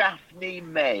called Daphne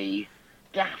May.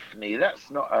 Daphne, that's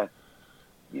not a...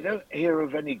 You don't hear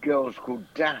of any girls called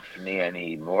Daphne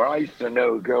anymore. I used to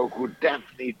know a girl called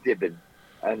Daphne Dibbin,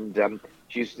 and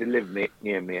she used to live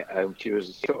near me at home. She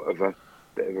was sort of a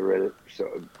bit of a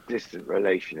sort of distant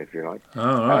relation, if you like.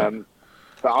 Oh, right.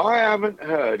 But I haven't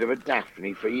heard of a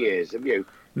Daphne for years. Have you?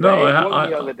 No, I won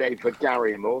the other day for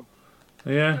Darrymore.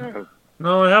 Yeah.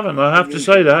 No, I haven't. I have to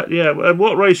say that. Yeah. And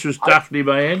what race was Daphne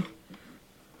May in?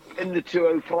 In the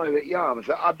 205 at Yarmouth.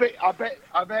 I bet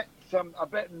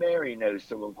Mary knows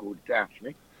someone called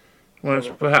Daphne. Well, it's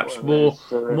perhaps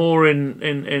more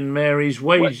in Mary's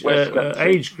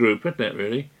age group, isn't it?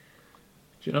 Really?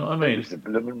 Do you know what I mean? It's a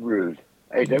bloomin' rude.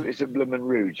 Hey, don't it's a bloomin'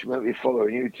 rude. She won't be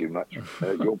following you too much,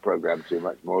 your programme too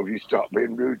much more. If you start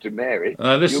being rude to Mary,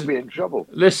 you'll be in trouble.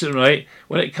 Listen, mate,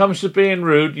 when it comes to being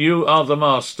rude, you are the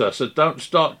master, so don't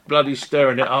start bloody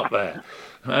stirring it up there.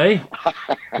 Hey?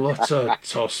 What a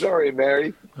toss. Sorry,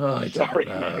 Mary. Oh, I Sorry,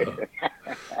 don't know. Mary.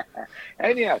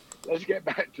 Anyhow, let's get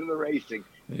back to the racing.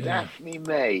 Yeah. Daphne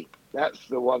May, that's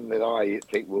the one that I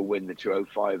think will win the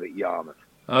 205 at Yarmouth.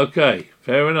 Okay,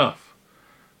 fair enough.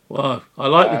 Well, I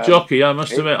like the jockey, I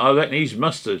must admit. I reckon he's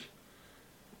mustard.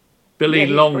 Billy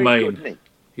Longmane.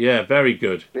 Yeah, very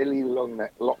good. Billy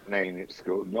Loughnane, it's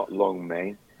called, not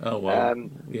Longmane. Oh, well,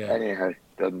 yeah. Anyhow,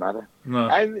 doesn't matter. No.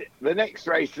 And the next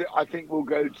race, I think we'll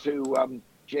go to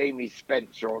Jamie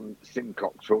Spencer on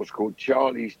Simcox horse called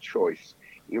Charlie's Choice.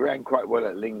 He ran quite well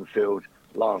at Lingfield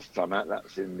last time out.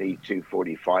 That's in the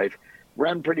 2:45.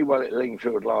 Ran pretty well at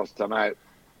Lingfield last time out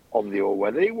on the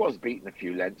all-weather. He was beaten a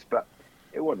few lengths, but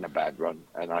it wasn't a bad run,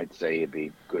 and I'd say he'd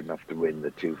be good enough to win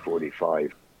the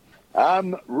 2:45.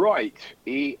 Right,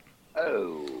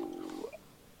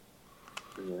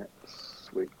 let's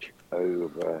switch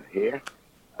over here.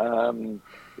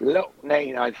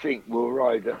 Loughnane, I think, will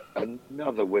ride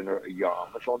another winner at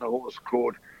Yarmouth on a horse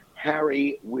called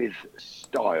Harry with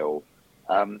Style.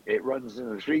 It runs in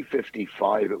the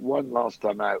 3:55. It won last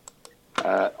time out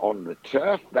on the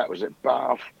turf. That was at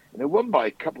Bath, and it won by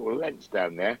a couple of lengths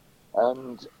down there.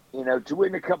 And, you know, to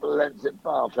win a couple of lengths at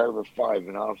Bath over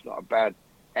 5.5 is not a bad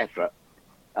effort.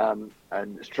 And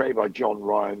it's trained by John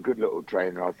Ryan, good little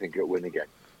trainer. I think it'll win again.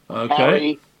 Okay.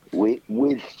 Harry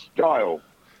with Style.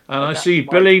 And I see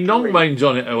Billy Longmane's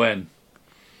on it, Owen.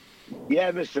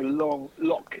 Yeah, Mr.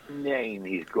 Loughnane,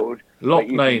 he's called.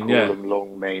 Loughnane, yeah. Call him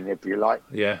Longmane if you like.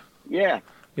 Yeah. Yeah.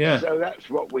 Yeah. So that's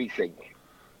what we think.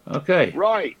 Okay.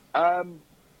 Right.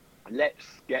 Let's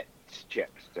get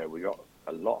Chepstow. We got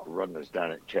a lot of runners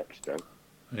down at Chepstow.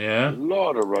 Yeah. A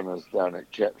lot of runners down at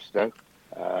Chepstow.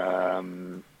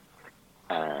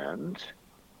 And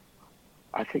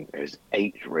I think there's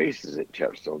 8 races at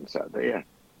Chepstow on Saturday, yeah.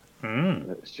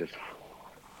 Let's just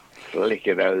flick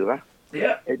it over.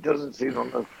 Yeah. It doesn't seem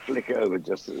on the flick over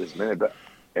just at this minute, but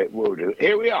it will do.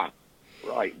 Here we are.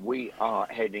 Right, we are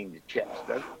heading to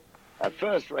Chepstow. Our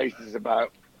first race is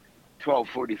about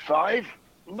 12:45,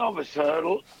 novice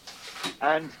hurdle.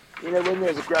 And, you know, when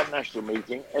there's a Grand National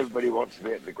meeting, everybody wants to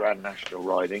be at the Grand National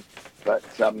riding. But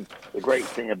the great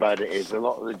thing about it is a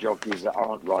lot of the jockeys that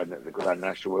aren't riding at the Grand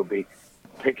National will be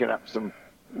picking up some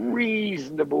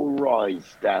reasonable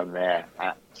rides down there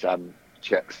at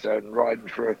Chepstow and riding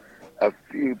for a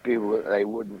few people that they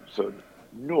wouldn't sort of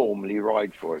normally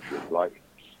ride for, if you like,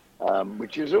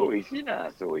 which is always, you know,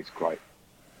 that's always quite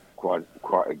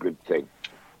a good thing.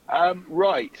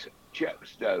 Right,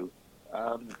 Chepstow,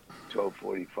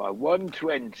 12:45,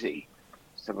 120.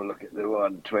 Let's have a look at the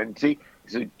 120.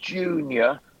 It's a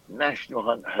junior National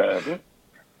Hunt hurdle,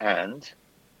 and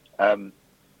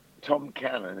Tom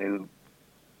Cannon, who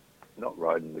not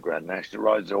riding the Grand National,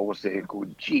 rides a horse here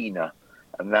called Gina,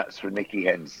 and that's for Nicky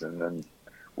Henderson, and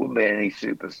wouldn't be any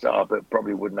superstar, but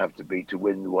probably wouldn't have to be to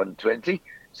win the 120.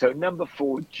 So number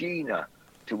 4, Gina,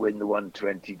 to win the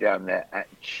 120 down there at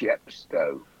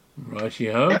Chepstow.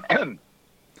 Righty-ho.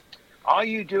 Are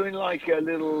you doing like a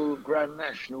little Grand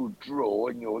National draw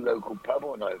in your local pub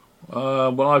or no?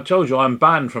 Well, I told you I'm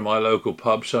banned from my local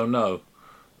pub, so no.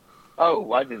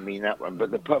 Oh, I didn't mean that one, but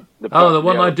the pub. The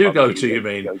one I do go to, you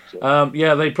mean?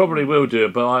 Yeah, they probably will do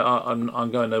it, but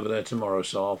I'm going over there tomorrow,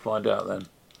 so I'll find out then.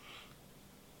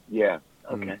 Yeah,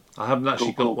 okay. I haven't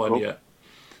actually got one yet.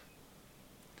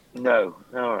 No,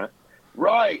 all right.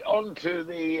 Right, on to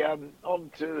the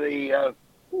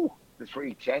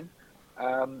 310.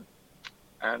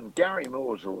 And Gary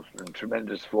Moore's horse in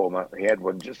tremendous form. He had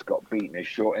one, just got beaten a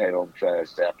short head on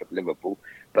Thursday up at Liverpool.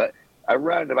 But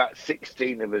around about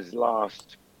 16 of his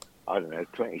last,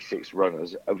 26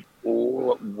 runners have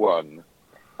all won.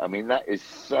 I mean, that is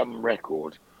some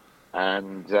record.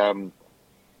 And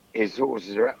his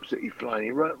horses are absolutely flying.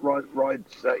 He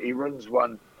runs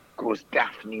one, of course,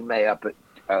 Daphne May up at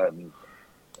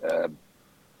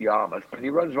Yarmouth, but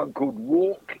he runs one called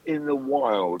Walk in the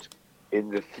Wild in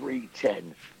the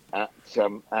 310 at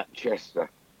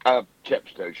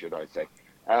Chepstow, should I say?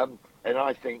 And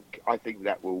I think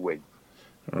that will win.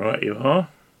 Right, you are.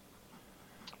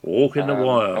 Walk in the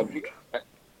Wild.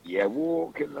 Yeah,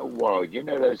 Walk in the Wild. You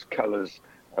know those colours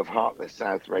of Heartless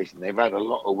South Racing? They've had a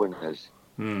lot of winners.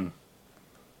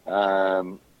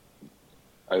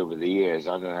 Over the years.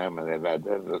 I don't know how many they've had.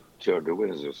 They're 200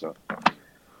 winners or something.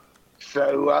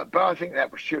 So, but I think that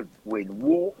should win.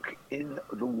 Walk in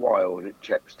the Wild at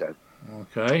Chepstow.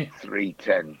 Okay.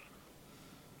 310.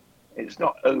 It's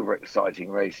not over-exciting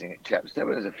racing at Chepstow,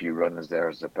 but there's a few runners there,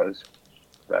 I suppose.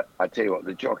 But I tell you what,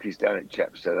 the jockeys down at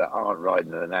Chepstow that aren't riding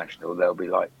the National, they'll be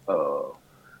like, why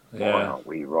aren't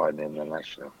we riding in the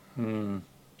National?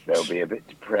 They'll be a bit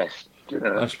depressed. You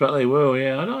know? I expect they will,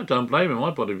 yeah. I don't blame them.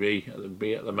 I'd probably be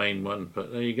at the main one,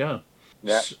 but there you go.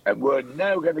 Yeah, and we're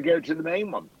now going to go to the main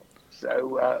one.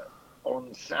 So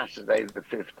on Saturday, the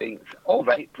 15th of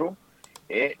April,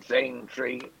 it's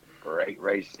Aintree, great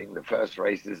racing. The first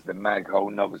race is the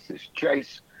Maghole Novices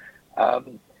Chase.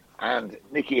 And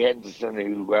Nicky Henderson,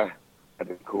 who had,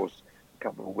 of course, a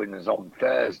couple of winners on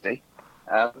Thursday.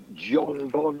 John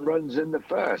Bond runs in the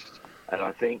first, and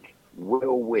I think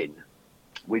will win.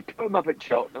 We put him up at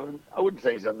Cheltenham. I wouldn't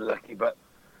say he's unlucky, but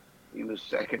he was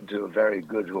second to a very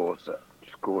good horse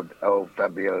called El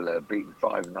Fabiola, beaten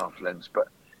 5.5 lengths. But,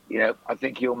 I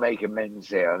think he'll make amends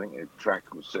here. I think the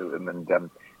track will suit him, and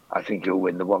I think he'll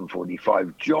win the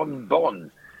 145. John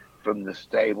Bond from the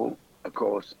stable, of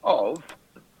course, of...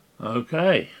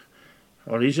 Okay.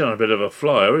 Well, he's on a bit of a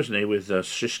flyer, isn't he, with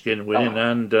Shishkin winning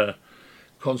and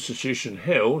Constitution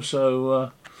Hill.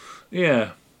 So,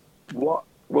 yeah. What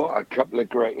a couple of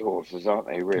great horses, aren't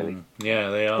they, really? Yeah,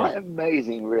 they are. Quite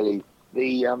amazing, really.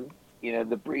 The,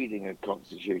 the breeding of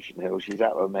Constitution Hill. She's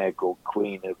out of a mare called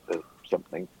Queen of the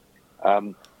something.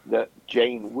 That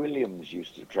Jane Williams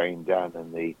used to train down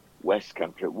in the West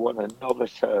Country. Won a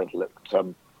novice hurdle at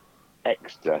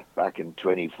Exeter back in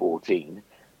 2014.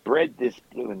 Bred this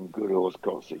blue and good horse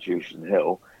Constitution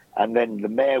Hill, and then the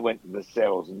mare went to the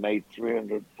sales and made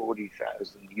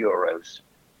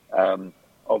 €340,000.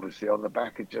 Obviously on the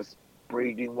back of just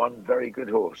breeding one very good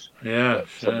horse. Yeah.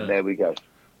 There we go.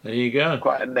 There you go.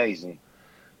 Quite amazing.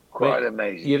 Quite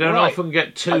amazing. You don't often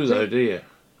get two, though, do you?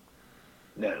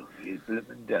 No, you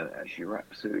blooming don't. Actually, you're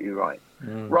absolutely right.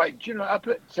 Right, do you know, up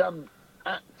at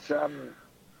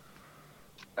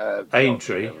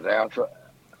Aintree.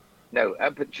 No,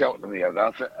 up at Cheltenham the other day,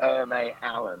 I thought Ermay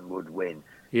Allen would win.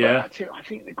 Yeah. But I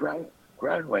think the ground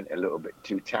went a little bit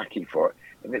too tacky for it,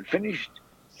 and it finished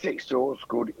 6 horse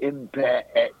called Impair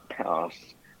et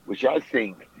Pass, which I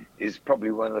think is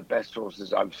probably one of the best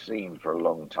horses I've seen for a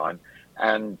long time.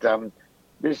 And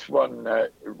this one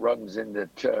runs in the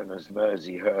Turner's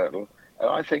Mersey Hurdle, and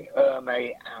I think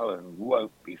Ermay Allen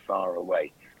won't be far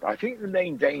away. But I think the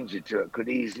main danger to it could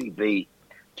easily be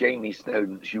Jamie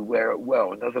Snowden's You Wear It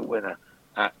Well, another winner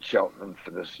at Cheltenham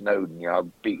for the Snowden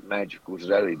Yard, beat Magical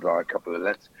Zoe by a couple of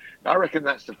lengths. I reckon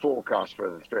that's the forecast for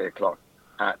the 3 o'clock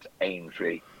at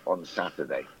Aintree on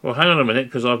Saturday. Well, hang on a minute,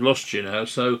 because I've lost you now.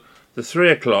 So the 3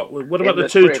 o'clock. What about the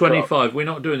 2:25? We're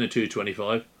not doing the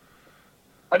 2:25.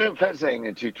 I don't fancy saying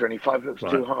the 2:25. Looks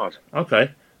too hard.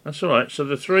 Okay, that's all right. So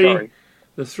the 3 o'clock.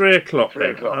 3 o'clock.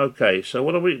 Okay. So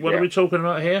what are we talking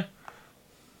about here?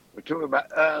 We're talking about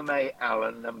Ermay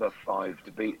Allen, number 5,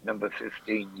 to beat number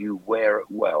 15. You Wear It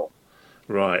Well.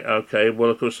 Right. Okay. Well,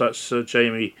 of course, that's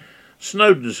Jamie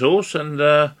Snowden's horse, and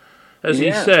as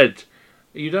he said,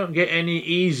 you don't get any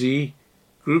easy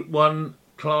Group 1,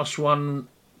 Class 1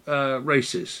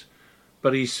 races,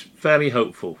 but he's fairly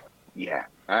hopeful. Yeah,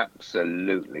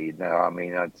 absolutely. No, I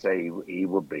mean, I'd say he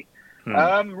would be.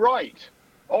 Right,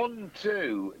 on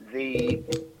to the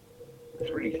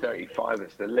 3:35.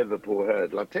 It's the Liverpool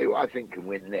Hurdle. I'll tell you what I think can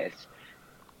win this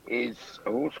is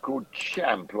a horse called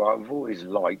Champ, who I've always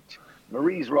liked.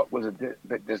 Marie's Rock was a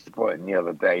bit disappointing the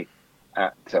other day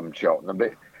at Cheltenham,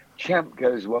 but Champ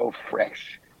goes well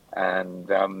fresh,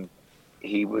 and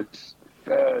he was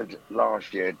 3rd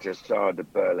last year to Star de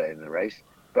Burle in the race,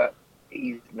 but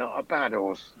he's not a bad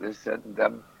horse, this, and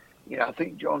I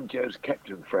think John Joe's kept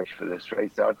him fresh for this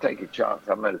race, so I'd take a chance.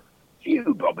 I'm a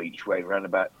few bob each way, around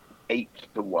about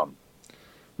 8-1.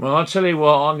 Well, I'll tell you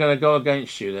what, I'm going to go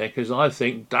against you there, because I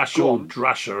think Dashall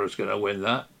Drasher is going to win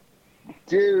that.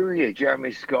 Do you?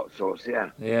 Jeremy Scott's horse,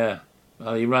 yeah. Yeah.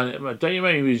 Well, he ran it. Don't you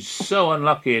remember he was so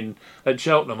unlucky at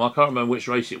Cheltenham? I can't remember which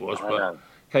race it was, but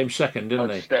came second, didn't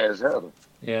he? Stairs Hurdle.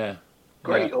 Yeah.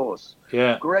 Great horse.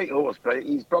 Yeah. Great horse, but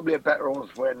he's probably a better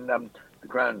horse when the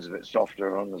ground's a bit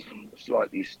softer on a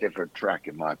slightly stiffer track,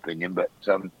 in my opinion. But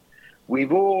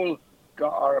we've all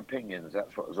got our opinions.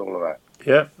 That's what it's all about.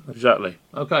 Yeah, exactly.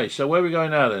 Okay, so where are we going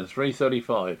now then?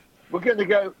 3:35. We're going to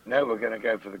go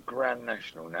for the Grand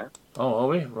National now. Oh, are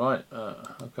we? Right.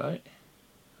 Okay.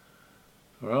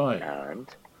 Right.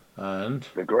 And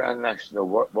the Grand National,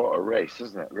 what a race,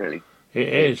 isn't it, really? It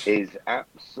is. It is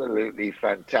absolutely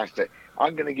fantastic.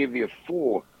 I'm going to give you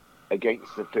 4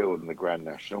 against the field in the Grand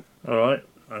National. All right.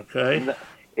 Okay.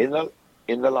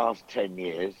 In the last 10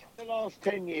 years, 2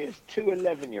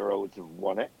 11-year-olds have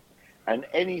won it, and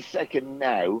any second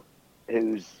now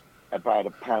who's about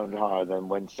 £1 higher than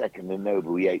when second in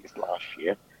Noble Yates last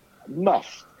year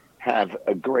must have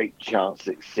a great chance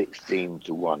at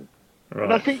 16-1. Right.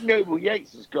 And I think Noble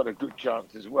Yates has got a good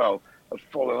chance as well of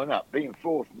following up. Being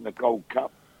 4th in the Gold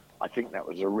Cup, I think that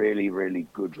was a really, really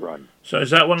good run. So is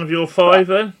that one of your 5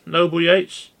 then, Noble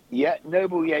Yates? Yeah,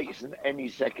 Noble Yates and any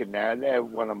second now, they're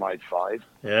one of my 5.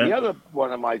 Yeah. The other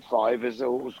one of my 5 is a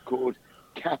horse called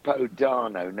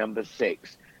Capodano, number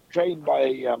 6, trained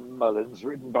by Mullins,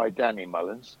 ridden by Danny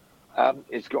Mullins.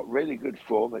 It's got really good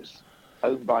form. It's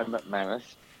owned by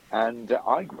McManus, and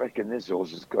I reckon this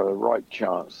horse has got a right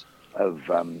chance of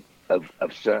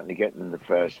certainly getting the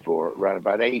first 4, around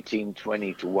about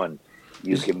 18-20-1.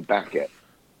 You can back it.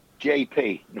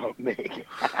 JP, not me.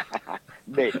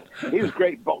 Mick. He was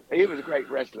great. He was a great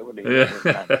wrestler, wasn't he?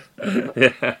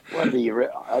 Yeah.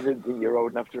 I didn't think you're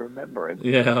old enough to remember him.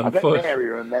 Yeah, I bet Mary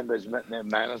remembers Mick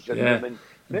McManus. Yeah.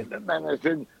 Mick McManus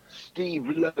and Steve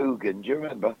Logan. Do you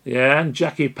remember? Yeah, and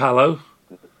Jackie Pallow.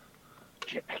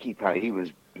 Jackie Pallow. He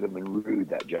was blooming rude.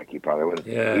 That Jackie Pallow.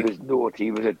 Yeah. He was naughty.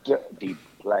 He was a dirty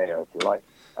player, like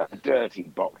a dirty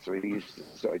boxer. He used to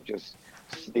sort of just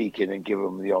sneak in and give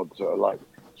them the odd sort of like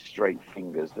straight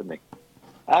fingers, didn't he?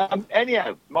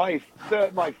 Anyhow, my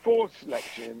fourth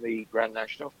selection in the Grand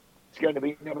National is going to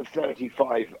be number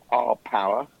 35, R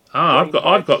Power. I've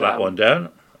got that one down.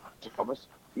 Thomas.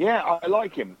 Yeah, I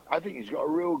like him. I think he's got a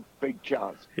real big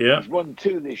chance. Yeah. He's won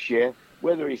 2 this year.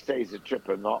 Whether he stays a trip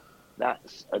or not,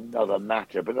 that's another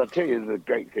matter. But I'll tell you the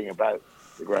great thing about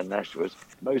the Grand National is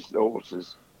most of the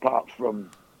horses, apart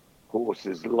from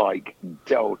horses like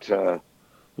Delta,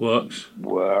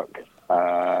 Work,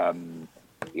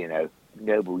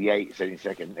 Noble Yates any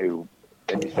second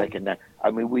now.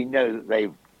 I mean, we know that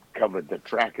they've covered the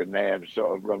track and they have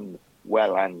sort of run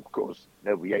well, and of course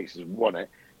Noble Yates has won it,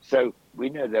 so we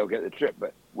know they'll get the trip.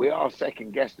 But we are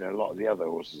second guessing a lot of the other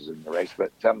horses in the race.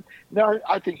 But no,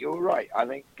 I think you're right. I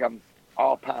think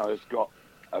R Power's got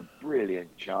a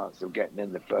brilliant chance of getting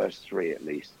in the first 3 at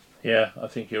least. Yeah, I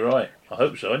think you're right. I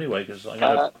hope so anyway, because I'm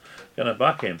going to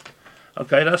back him.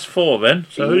 Okay, that's 4 then.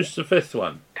 So who's the 5th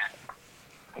one?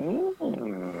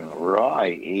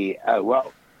 Right.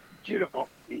 Well, do you know what?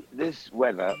 This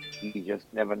weather, you just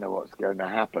never know what's going to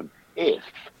happen. If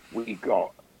we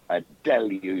got a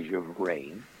deluge of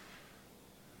rain,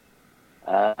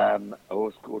 a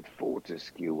horse called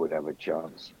Fortescue would have a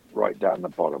chance right down the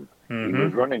bottom. Mm-hmm. He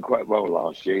was running quite well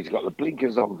last year. He's got the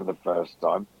blinkers on for the first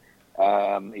time.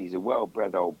 He's a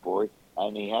well-bred old boy,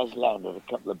 and he has landed a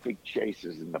couple of big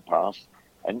chasers in the past.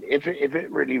 And if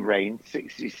it really rained,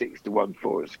 66-1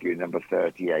 Fortescue, number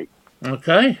 38.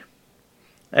 Okay.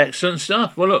 Excellent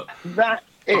stuff. Well, look. That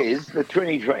is the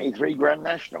 2023 Grand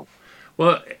National.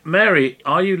 Well, Mary,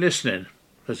 are you listening?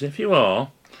 Because if you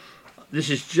are, this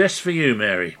is just for you,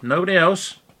 Mary. Nobody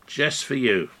else, just for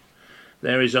you.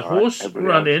 There is a horse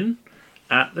running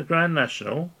at the Grand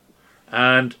National,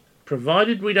 and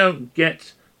provided we don't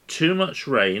get too much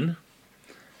rain,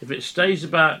 if it stays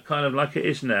about kind of like it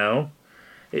is now,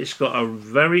 it's got a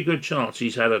very good chance.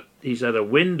 He's had a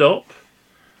wind up,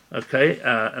 okay,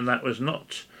 and that was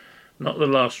not the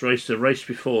last race, the race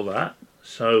before that.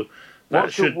 So that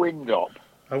what's a wind up?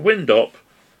 A wind up,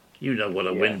 you know what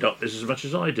a wind up is as much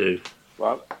as I do.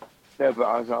 Well, no, but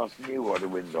I was asking you what a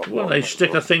wind up was. Well, they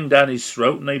stick a thing down his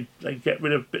throat and they get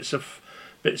rid of bits of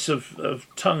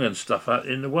tongue and stuff out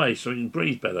in the way so he can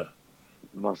breathe better.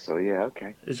 Muscle, yeah,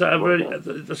 okay. Is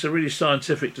that that's a really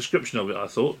scientific description of it, I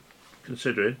thought,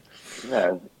 considering.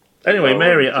 No. Anyway,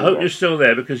 Mary, I hope you're still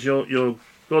there because your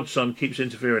godson keeps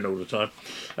interfering all the time.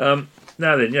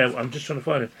 Now then, yeah, I'm just trying to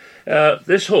find him.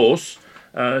 This horse,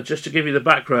 just to give you the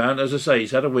background, as I say,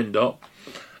 he's had a wind up,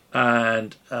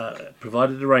 and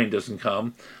provided the rain doesn't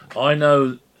come, I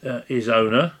know his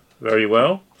owner very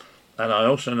well, and I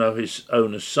also know his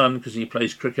owner's son because he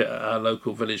plays cricket at our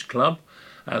local village club,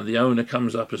 and the owner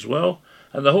comes up as well.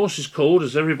 And the horse is called,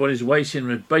 as everybody's waiting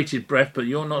with bated breath, but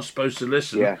you're not supposed to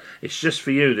listen. Yeah. It's just for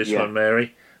you, this one,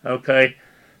 Mary. Okay.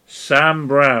 Sam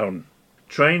Brown,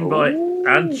 trained by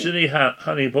Anthony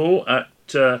Honeyball at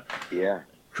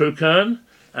Crewkerne,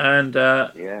 and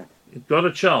got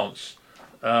a chance.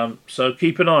 So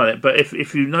keep an eye on it. But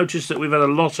if you notice that we've had a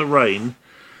lot of rain,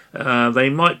 they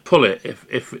might pull it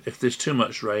if there's too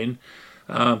much rain.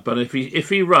 But if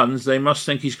he runs, they must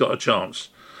think he's got a chance.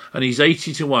 And he's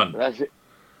 80-1. That's it.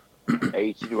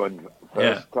 80-1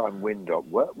 first time wind up.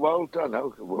 Well done.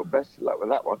 Well, best of luck with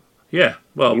that one. Yeah.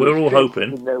 Well, we're all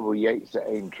hoping. Noble Yates at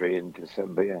Aintree in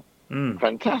December. Yeah.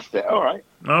 Fantastic. All right.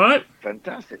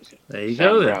 Fantastic. There you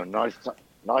go. Brown.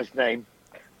 Nice name.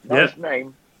 Nice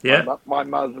name. Yeah. My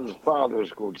mother's father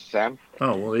was called Sam.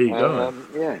 Oh well, there you go.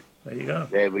 Yeah. There you go.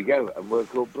 There we go. And we're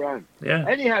called Brown. Yeah.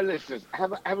 Anyhow, listeners,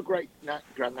 have a great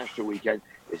Grand National weekend.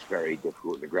 It's very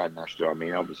difficult, the Grand National. I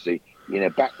mean, obviously,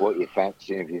 back what you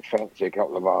fancy. If you fancy a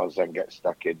couple of hours, then get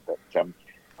stuck in. But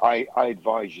I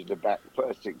advise you to back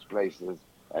first 6 places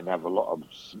and have a lot of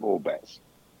small bets.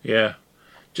 Yeah.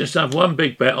 Just have one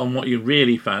big bet on what you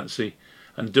really fancy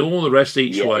and do all the rest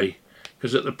each way.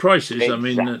 Because at the prices, I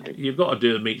mean, you've got to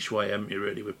do them each way, haven't you,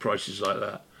 really, with prices like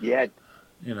that? Yeah.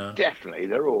 Definitely.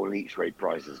 They're all each way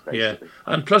prices, basically. Yeah.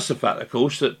 And plus the fact, of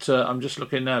course, that I'm just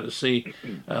looking now to see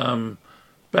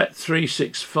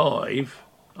Bet365,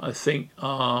 I think,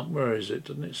 where is it?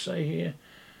 Doesn't it say here?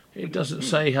 It doesn't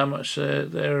say how much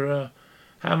what they're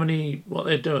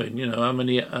doing, how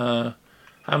many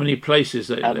how many places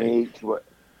they. How many each?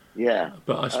 Yeah.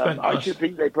 But I should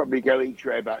think they probably go each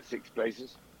way about 6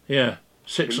 places. Yeah,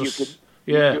 6 or You can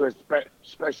yeah. do a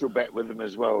special bet with them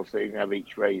as well, so you can have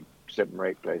each way 7 or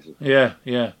 8 places. Yeah,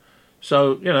 yeah.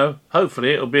 So,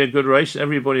 hopefully it'll be a good race.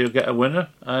 Everybody will get a winner.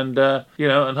 And,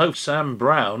 and hope Sam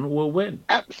Brown will win.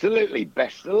 Absolutely.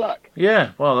 Best of luck.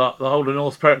 Yeah, well, the whole of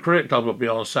North Perth Cricket Club will be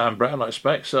on Sam Brown, I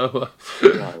expect. So,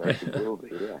 It will be,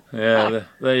 yeah. Yeah,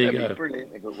 there you go. Be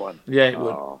brilliant if it won. Yeah, it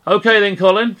would. Okay then,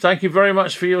 Colin. Thank you very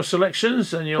much for your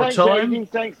selections and your time. Aidan.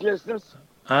 Thanks, listeners.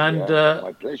 And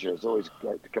my pleasure. It's always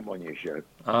great to come on your show.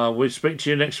 We'll speak to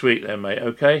you next week then, mate,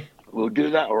 okay? We'll do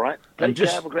that, all right. Take care,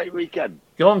 have a great weekend.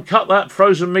 Go on, cut that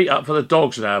frozen meat up for the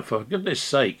dogs now, for goodness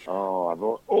sake. Oh, I've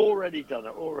already done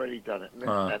it. And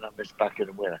I'm just back in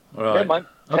the winner. All right. Come on,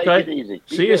 take it easy.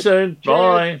 See you soon. Cheers.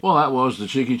 Bye. Well, that was the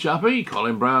cheeky chappy,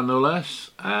 Colin Brown no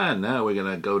less. And now we're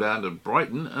going to go down to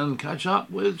Brighton and catch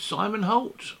up with Simon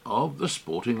Holt of The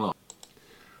Sporting Life.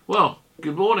 Well,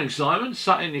 good morning, Simon.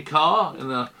 Sat in your car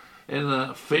in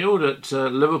the field at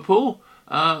Liverpool.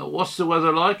 What's the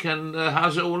weather like, and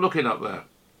how's it all looking up there?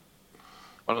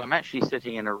 Well, I'm actually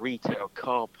sitting in a retail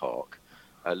car park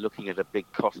looking at a big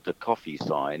Costa Coffee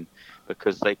sign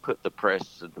because they put the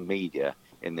press and the media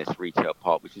in this retail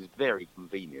park, which is very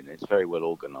convenient. It's very well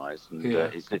organised, and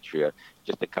it's literally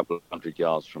just a couple of 100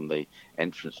 yards from the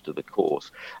entrance to the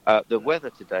course. The weather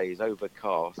today is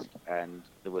overcast, and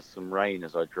there was some rain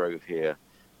as I drove here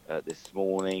this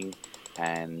morning,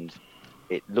 and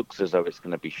it looks as though it's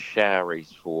going to be showery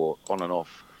for on and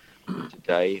off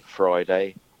today,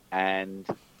 Friday, and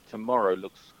tomorrow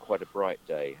looks quite a bright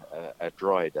day, a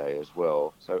dry day as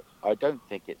well. So I don't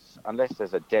think unless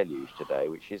there's a deluge today,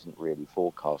 which isn't really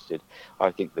forecasted,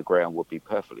 I think the ground would be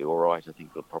perfectly all right. I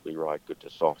think it'll probably ride good to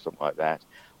soft, something like that.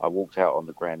 I walked out on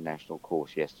the Grand National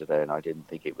course yesterday, and I didn't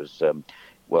think it was,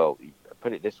 well,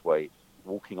 put it this way,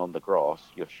 walking on the grass,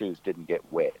 your shoes didn't get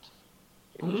wet.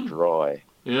 It was dry.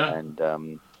 Yeah.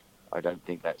 And I don't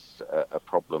think that's a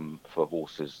problem for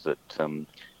horses that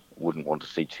wouldn't want to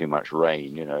see too much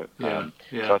rain, So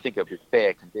I think it'll be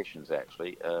fair conditions,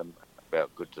 actually,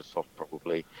 about good to soft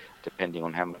probably, depending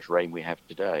on how much rain we have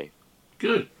today.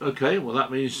 Good. Okay. Well,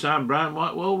 that means Sam Brown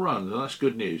might well run. That's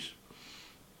good news.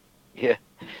 Yeah.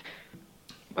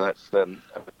 Well, that's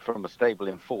from a stable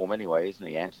in form anyway, isn't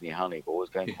he? Anthony Honeyball is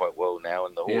going quite well now,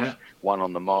 and the horse won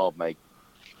on the Mildmay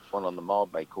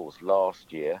course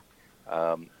last year.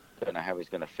 Don't know how he's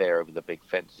going to fare over the big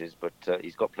fences, but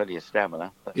he's got plenty of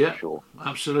stamina, that's for sure.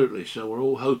 Absolutely. So we're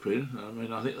all hoping. I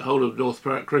mean, I think the whole of North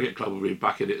Perth Cricket Club will be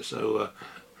backing it. So,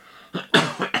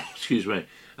 excuse me.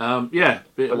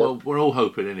 Well, we're all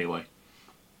hoping anyway.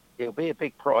 It'll be a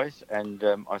big price, and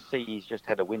I see he's just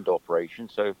had a wind operation.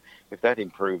 So if that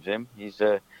improves him, he's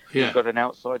got an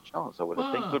outside chance. I would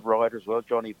have think. Good rider as well,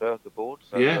 Johnny Burke aboard.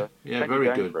 So,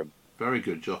 very good. Very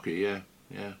good jockey.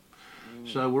 Yeah.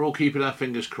 So we're all keeping our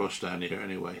fingers crossed down here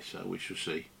anyway, so we shall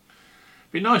see.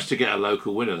 Be nice to get a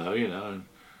local winner though, and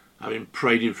having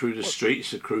paraded through the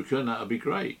streets of Crewkerne, that would be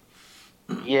great.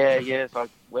 Yes. I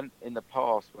went in the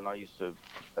past when I used to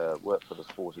work for the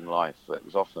Sporting Life. It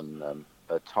was often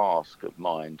a task of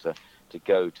mine to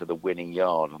go to the winning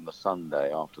yard on the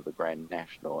Sunday after the Grand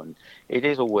National, and it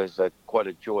is always quite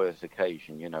a joyous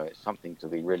occasion. It's something to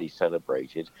be really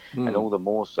celebrated, and all the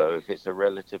more so if it's a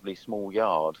relatively small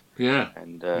yard.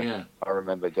 And I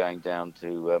remember going down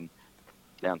to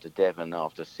Devon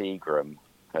after Seagram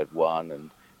had won,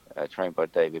 and trained by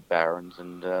David Barons,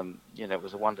 and it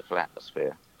was a wonderful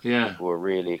atmosphere. People were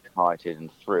really excited and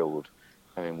thrilled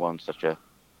having won such a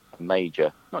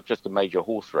major, not just a major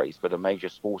horse race, but a major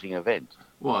sporting event.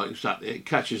 Well, exactly. It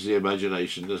catches the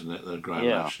imagination, doesn't it? The Grand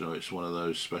National. It's one of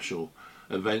those special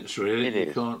events, really.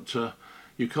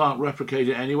 You can't replicate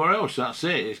it anywhere else. That's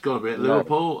it. It's got to be at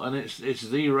Liverpool, and it's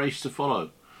the race to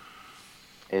follow.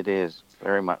 It is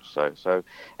very much so. So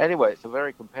anyway, it's a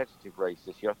very competitive race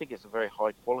this year. I think it's a very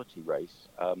high quality race.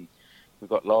 We've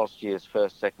got last year's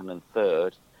first, second, and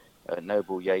third.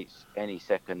 Noble Yates, Any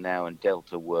Second Now, and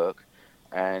Delta Work.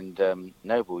 And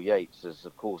Noble Yates has,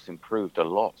 of course, improved a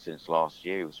lot since last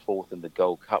year. He was fourth in the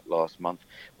Gold Cup last month,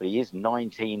 but he is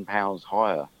 19 pounds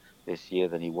higher this year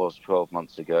than he was 12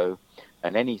 months ago.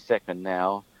 And Any Second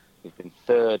Now, he's been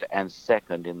third and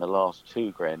second in the last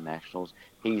 2 Grand Nationals.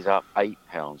 He's up 8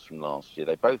 pounds from last year.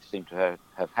 They both seem to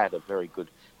have had a very good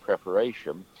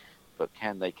preparation, but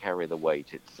can they carry the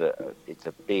weight? It's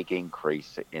a big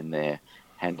increase in their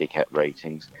handicap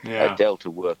ratings.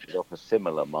 Delta Work is off a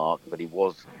similar mark, but he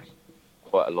was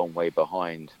quite a long way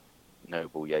behind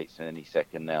Noble Yates and Any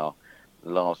Second Now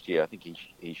last year. I think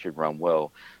he should run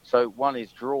well. So one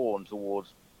is drawn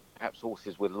towards perhaps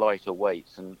horses with lighter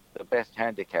weights, and the best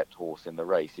handicapped horse in the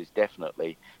race is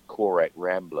definitely Korak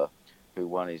Rambler, who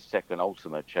won his second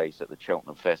Ultimate Chase at the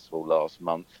Cheltenham Festival last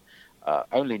month.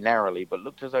 Only narrowly, but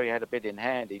looked as though he had a bit in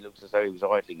hand. He looks as though he was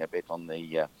idling a bit on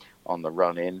the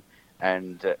run in,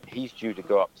 and he's due to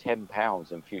go up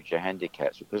 £10 in future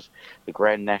handicaps because the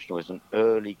Grand National is an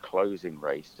early closing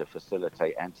race to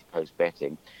facilitate anti-post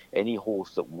betting. Any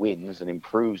horse that wins and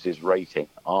improves his rating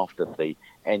after the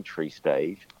entry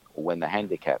stage, or when the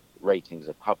handicap ratings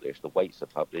are published, the weights are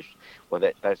published, well,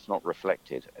 that's not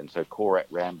reflected. And so Korak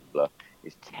Rambler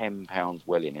is £10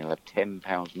 well in. He'll have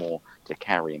 £10 more to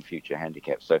carry in future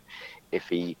handicaps. So if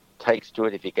he takes to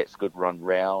it, if he gets a good run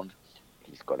round,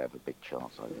 he's got to have a big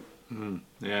chance, I think.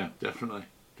 Yeah,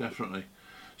 definitely.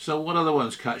 So what other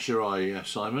ones catch your eye,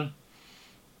 Simon?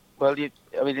 Well,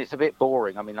 it's a bit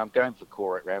boring. I mean, I'm going for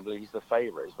Korak Rambler. He's the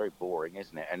favourite. It's very boring,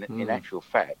 isn't it? And in actual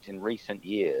fact, in recent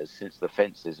years, since the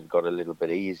fences have got a little bit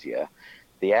easier,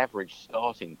 the average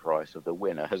starting price of the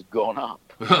winner has gone up.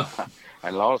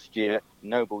 And last year,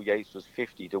 Noble Yates was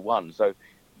 50-1. So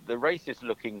the race is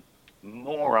looking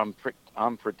more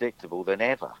unpredictable than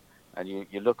ever. And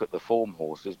you look at the form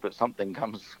horses, but something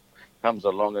comes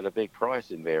along at a big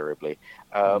price invariably.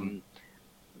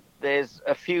 There's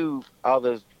a few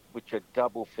others which are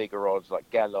double figure odds, like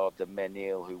Gallard de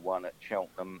Menil, who won at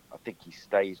Cheltenham. I think he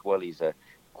stays well. He's a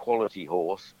quality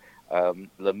horse.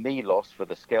 Le Milos for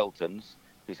the Skeltons,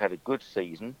 who's had a good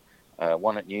season,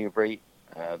 won at Newbury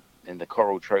in the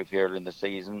Coral Trophy early in the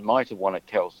season. Might have won at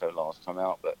Kelso last time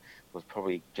out, but was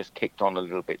probably just kicked on a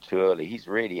little bit too early. He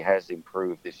really has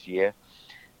improved this year.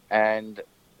 And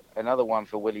another one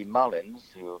for Willie Mullins,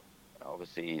 who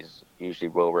obviously is usually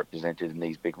well represented in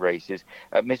these big races,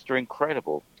 Mr.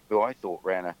 Incredible, who I thought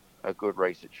ran a good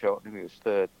race at Cheltenham. He was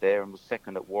third there and was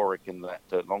second at Warwick in that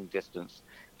long-distance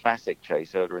classic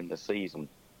chase earlier in the season.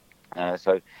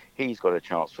 So he's got a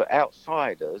chance. For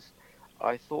outsiders,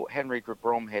 I thought Henry de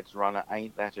Bromhead's runner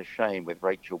Ain't That a Shame with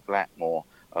Rachel Blackmore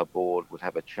aboard would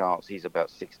have a chance. He's about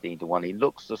 16-1. He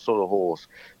looks the sort of horse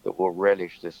that will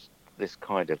relish this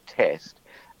kind of test.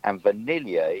 And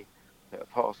Vanillier, a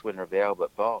past winner of the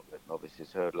Albert Bartlett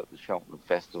Novices Hurdle at the Cheltenham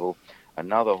Festival,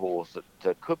 another horse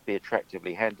that could be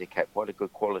attractively handicapped, quite a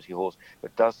good quality horse,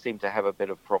 but does seem to have a bit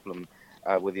of problem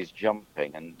with his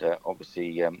jumping. And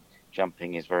obviously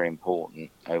jumping is very important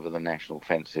over the national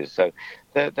fences. So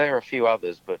there are a few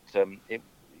others, but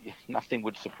nothing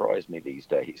would surprise me these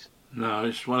days. No,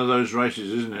 it's one of those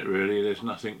races, isn't it, really? There's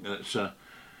nothing that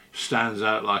stands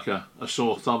out like a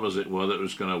sore thumb, as it were, that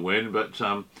was going to win. But,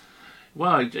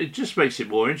 well, it just makes it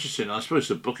more interesting. I suppose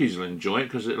the bookies will enjoy it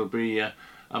because it'll be a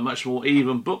much more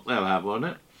even book they'll have, won't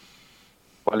it?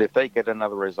 Well, if they get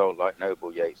another result like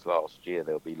Noble Yates last year,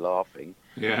 they'll be laughing.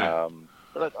 Yeah.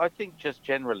 But I think just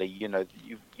generally,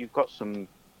 you've got some...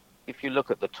 If you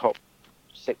look at the top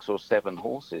 6 or 7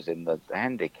 horses in the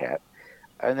handicap,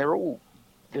 and they're all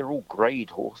grade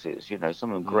horses,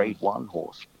 some of them grade 1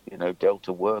 horse.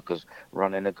 Delta Workers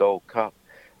running a Gold Cup.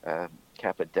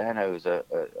 Capodanno is a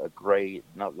grade,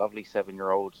 lovely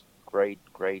 7-year-old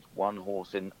grade 1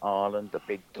 horse in Ireland. The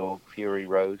Big Dog, Fury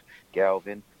Road,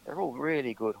 Galvin. They're all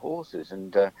really good horses,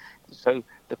 and so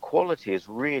the quality has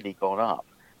really gone up.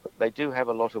 But they do have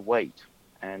a lot of weight,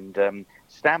 and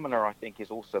stamina, I think, is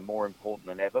also more important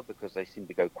than ever because they seem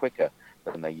to go quicker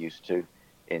than they used to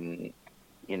in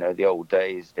the old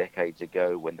days, decades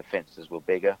ago, when the fences were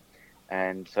bigger.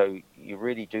 And so you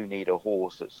really do need a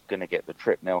horse that's going to get the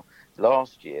trip. Now,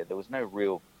 last year, there was no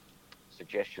real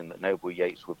suggestion that Noble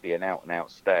Yates would be an out-and-out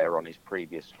stayer on his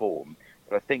previous form.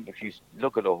 But I think if you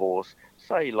look at a horse,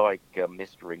 say like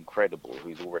Mr. Incredible,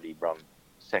 who's already run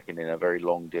second in a very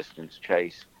long-distance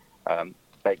chase,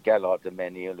 Gallard de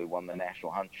Menil, who won the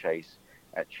National Hunt Chase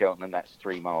at Cheltenham, that's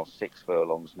 3 miles, 6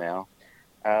 furlongs now.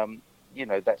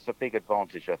 That's a big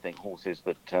advantage, I think, horses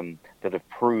that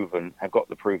have got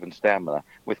the proven stamina.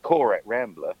 With Korak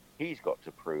Rambler, he's got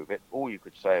to prove it. All you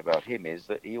could say about him is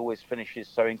that he always finishes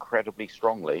so incredibly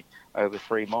strongly over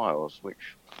 3 miles,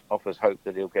 which offers hope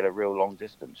that he'll get a real long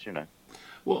distance,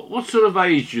 What sort of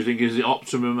age do you think is the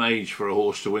optimum age for a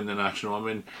horse to win the National? I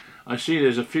mean, I see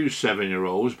there's a few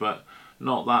 7-year-olds, but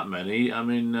not that many. I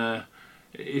mean,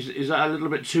 is that a little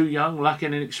bit too young,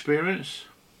 lacking in experience?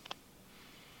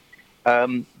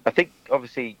 I think,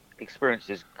 obviously, experience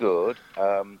is good.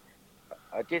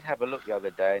 I did have a look the other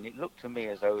day, and it looked to me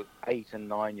as though 8- and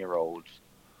 9-year-olds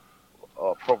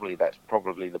are probably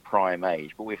the prime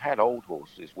age. But we've had old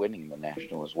horses winning the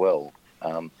National as well,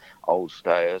 old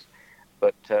stayers.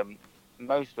 But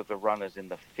most of the runners in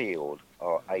the field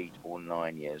are 8 or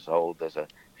 9 years old. There's a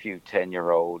few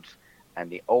 10-year-olds, and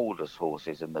the oldest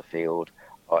horses in the field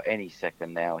are any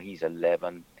second now. He's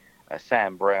 11.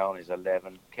 Sam Brown is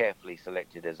 11. Carefully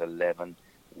Selected is 11.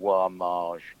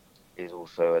 Warmage is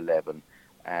also 11.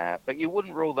 But you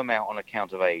wouldn't rule them out on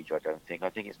account of age, I don't think. I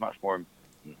think it's much more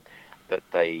important that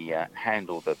they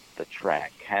handle the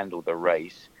track, handle the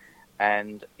race.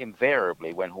 And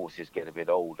invariably, when horses get a bit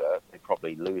older, they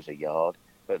probably lose a yard,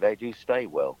 but they do stay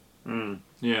well.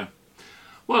 Yeah.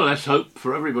 Well, let's hope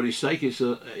for everybody's sake it's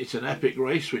an epic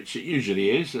race, which it usually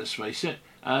is, let's face it.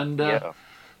 And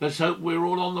let's hope we're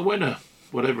all on the winner,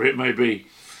 whatever it may be.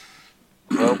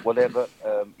 Well, whatever.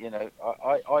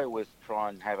 I always try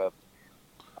and I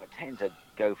tend to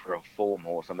go for a form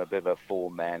horse. I'm a bit of a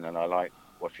form man, and I like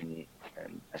watching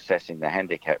and assessing the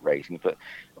handicap racing. But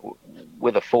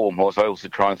with a form horse, I also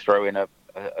try and throw in a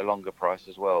longer price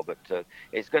as well. But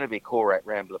it's going to be Korak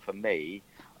Rambler for me,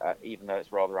 even though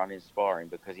it's rather uninspiring,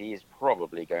 because he is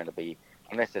probably going to be,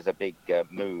 unless there's a big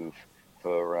move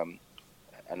for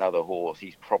another horse,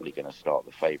 he's probably going to start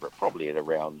the favourite, probably at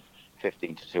around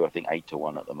 15-2, I think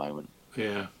 8-1 at the moment.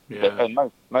 Yeah. But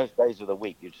most days of the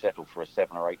week, you'd settle for a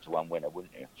 7 or 8-1 winner,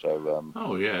 wouldn't you? So.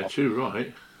 Oh yeah, too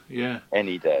right. Yeah.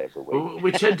 Any day of the week. Well,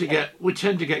 we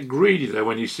tend to get greedy though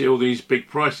when you see all these big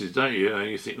prices, don't you? And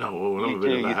you think, no, we'll have a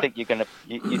bit of that.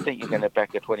 You think you're gonna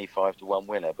back a 25-1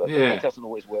 winner, but it doesn't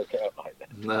always work out like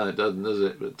that. No, it doesn't, does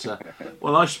it? But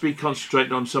well, I should be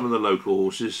concentrating on some of the local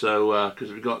horses. So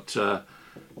because we've got,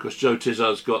 because Joe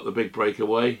Tizard's got the big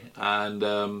breakaway,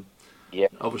 and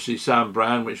obviously Sam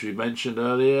Brown, which we mentioned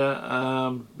earlier.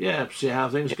 See how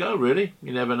things go. Really,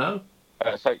 you never know.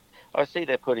 So I see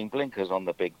they're putting blinkers on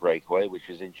the big breakaway, which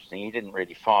is interesting. He didn't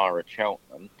really fire at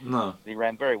Cheltenham. No. He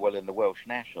ran very well in the Welsh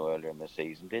National earlier in the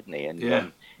season, didn't he? And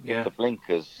if the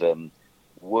blinkers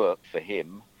worked for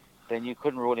him, then you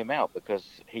couldn't rule him out, because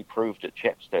he proved at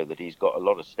Chepstow that he's got a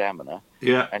lot of stamina.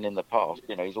 Yeah. And in the past,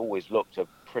 he's always looked a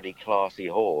pretty classy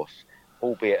horse,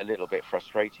 albeit a little bit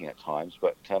frustrating at times.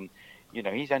 But,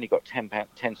 he's only got 10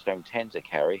 stone 10 to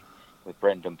carry with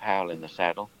Brendan Powell in the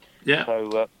saddle. Yeah.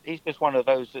 So he's just one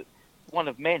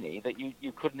of many that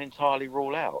you couldn't entirely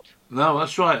rule out. No,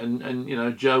 that's right.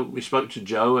 And Joe, we spoke to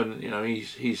Joe, and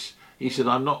he said,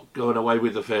 I'm not going away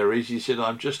with the fairies. He said,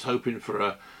 I'm just hoping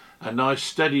for a nice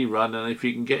steady run, and if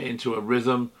he can get into a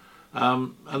rhythm,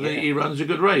 and then he runs a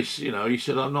good race. He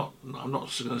said, I'm not going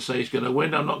to say he's going to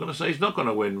win. I'm not going to say he's not going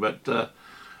to win, but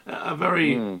a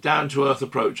very down to earth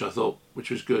approach, I thought,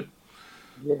 which was good.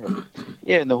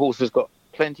 Yeah, and the horse has got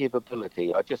plenty of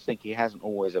ability. I just think he hasn't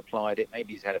always applied it.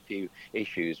 Maybe he's had a few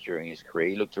issues during his career.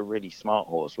 He looked a really smart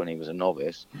horse when he was a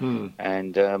novice.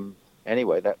 And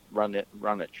anyway, that run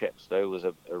at Chepstow was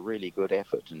a really good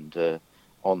effort, and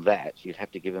on that, you'd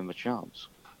have to give him a chance.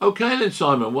 Okay then,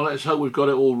 Simon. Well, let's hope we've got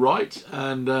it all right,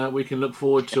 and we can look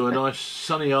forward to a nice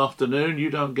sunny afternoon. You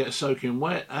don't get soaking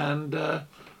wet, and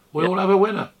we'll have a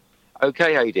winner.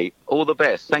 Okay, AD. All the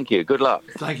best. Thank you. Good luck.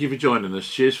 Thank you for joining us.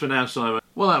 Cheers for now, Simon.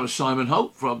 Well, that was Simon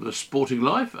Holt from The Sporting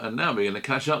Life, and now we're going to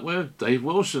catch up with Dave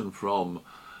Wilson from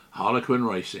Harlequin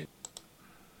Racing.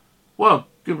 Well,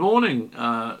 good morning.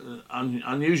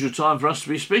 Unusual time for us to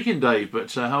be speaking, Dave,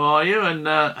 but how are you, and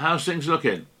how's things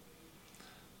looking?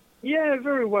 Yeah,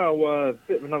 very well. A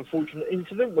bit of an unfortunate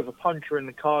incident with a puncher in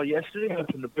the car yesterday.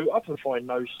 Opened the boot up and find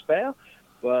no spare.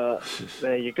 But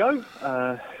there you go.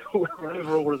 We're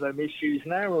over all of them issues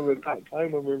now, and we're back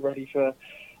home and we're ready for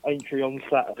entry on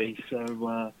Saturday.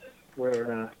 So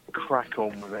we're crack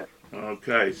on with it.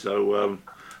 Okay, so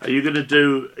are you going to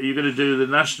do the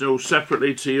national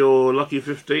separately to your Lucky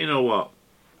 15 or what?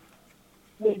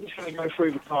 We're just going to go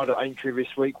through the card at entry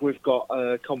this week. We've got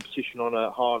a competition on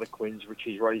at Harlequins, which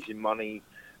is raising money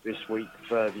this week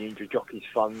for the Injured Jockeys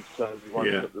Fund. So we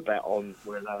won't put the bet on.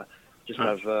 We'll just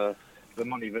have the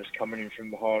money that's coming in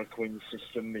from the Harlequin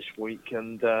system this week,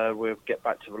 and we'll get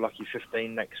back to the Lucky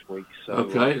 15 next week. So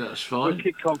okay, that's fine. We'll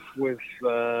kick off with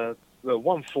the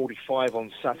 145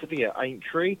 on Saturday at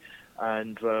Aintree,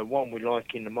 and one we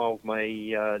like in the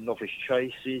Mildmay Novice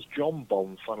Chase is John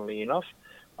Bond, funnily enough.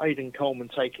 Aidan Coleman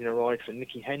taking a ride for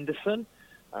Nicky Henderson,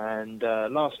 and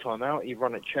last time out he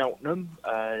run at Cheltenham.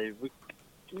 A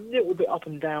little bit up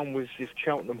and down with if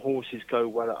Cheltenham horses go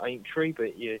well at Aintree,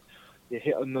 but you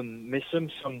hit them and miss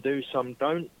them. Some do, some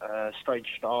don't. Stage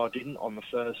Star didn't on the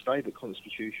first day, but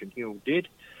Constitution Hill did.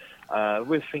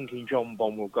 We're thinking John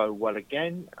Bond will go well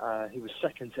again. He was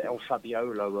second to El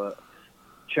Fabiolo at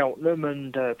Cheltenham,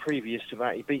 and previous to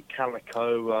that he beat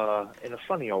Calico in a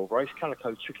funny old race.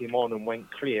 Calico took him on and went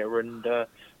clear, and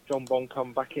John Bond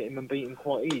come back at him and beat him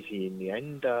quite easy in the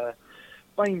end.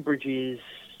 Bainbridge is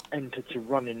entered to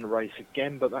run in the race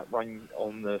again, but that ran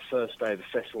on the first day of the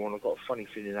festival, and I've got a funny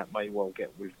feeling that may well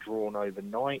get withdrawn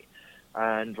overnight.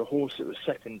 And the horse that was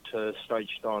second to Stage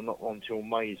Star not long till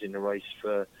May is in the race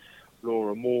for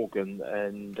Laura Morgan,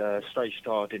 and Stage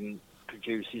Star didn't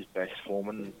produce his best form,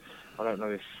 and I don't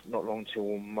know if not long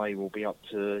till May will be up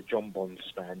to John Bond's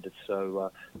standard.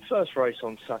 So first race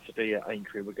on Saturday at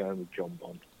Aintree, we're going with John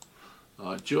Bond.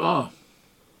 Right, you are.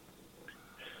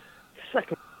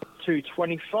 Second,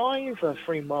 2:25, a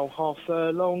 3 mile half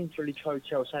furlong, Village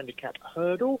Hotel's handicap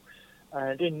hurdle.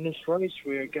 And in this race,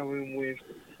 we're going with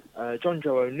John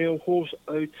Joe O'Neill horse,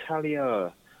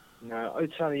 Otalier. Now,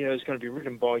 Otalier is going to be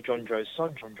ridden by John Joe's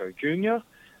son, John Joe Jr.,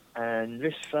 and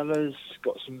this fella's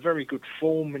got some very good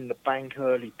form in the bank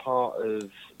early part of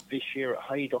this year at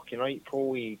Haydock in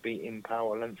April. He beat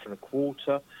Empower length and a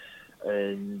quarter,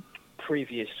 and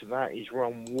previous to that, he's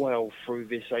run well through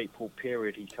this April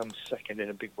period. He comes second in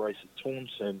a big race at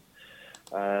Taunton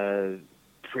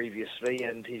previously,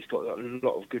 and he's got a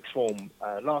lot of good form.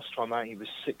 Last time out, he was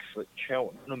 6th at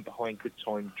Cheltenham behind Good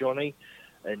Time Johnny,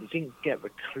 and he didn't get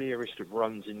the clearest of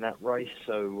runs in that race,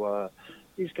 so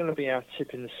he's going to be our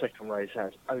tip in the second race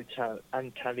as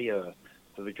Antalier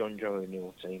for the John Joe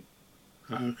O'Neill team.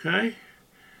 Okay.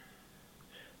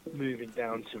 Moving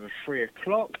down to the 3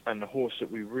 o'clock, and the horse that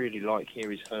we really like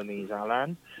here is Hermes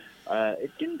Alan.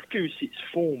 It didn't produce its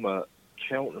form at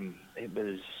Cheltenham. It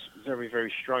was very,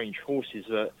 very strange. Horses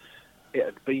that it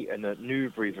had beaten at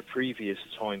Newbury the previous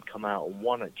time come out and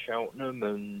won at Cheltenham,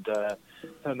 and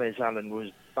Hermes Allen was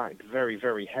backed very,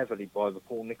 very heavily by the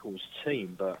Paul Nicholls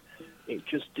team, but it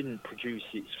just didn't produce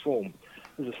its form.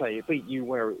 As I say, it beat You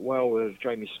Wear It Well with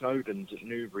Jamie Snowden's at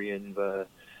Newbury in the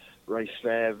race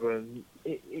there, and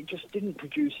it just didn't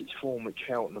produce its form at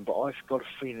Cheltenham, but I've got a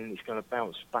feeling it's going to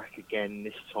bounce back again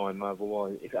this time.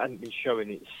 Otherwise, if it hadn't been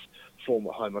showing its form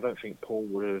at home, I don't think Paul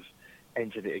would have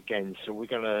entered it again. So we're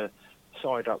going to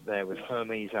side up there with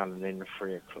Hermes Allen in the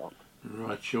 3 o'clock.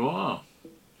 Right, you are.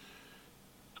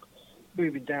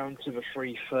 Moving down to the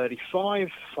 3:35,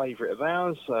 favourite of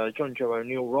ours, John Joe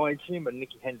O'Neill rides him and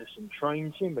Nicky Henderson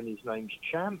trains him, and his name's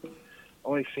Champ.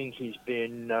 I think he's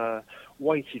been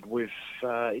weighted with,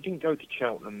 he didn't go to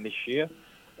Cheltenham this year,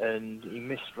 and he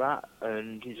missed that,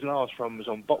 and his last run was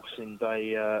on Boxing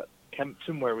Day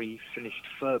Kempton, where he finished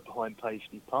third behind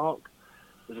Paisley Park.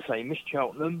 As I say, he missed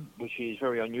Cheltenham, which is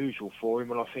very unusual for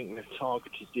him, and I think they've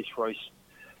targeted this race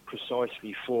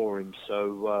precisely for him.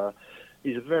 So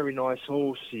he's a very nice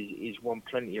horse. He's won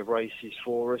plenty of races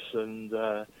for us, and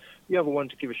the other one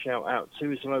to give a shout out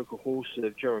to is the local horse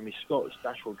of Jeremy Scott's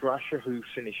Dashwell Drasher, who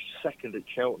finished second at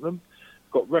Cheltenham,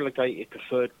 got relegated to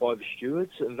third by the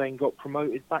stewards, and then got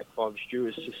promoted back by the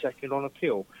stewards to second on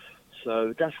appeal.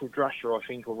 So Dashwell Drasher, I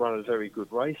think, will run a very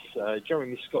good race.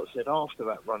 Jeremy Scott said after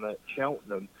that run at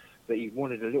Cheltenham that he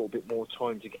wanted a little bit more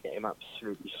time to get him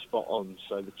absolutely spot on.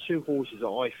 So the two horses that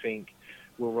I think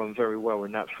will run very well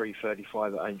in that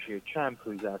 3:35 at Aintree, Champ,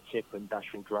 who's our tip, and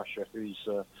Dashwell Drasher, who's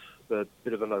a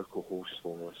bit of a local horse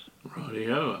for us.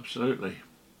 Rightio, absolutely.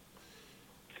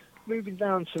 Moving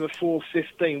down to the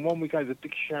 4:15, one we gave a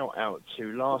big shout out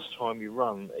to last time he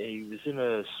run. He was in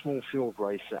a small field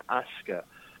race at Ascot.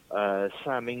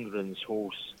 Sam England's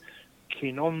horse,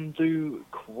 Kinondu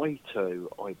Cueto,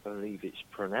 I believe it's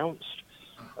pronounced.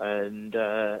 And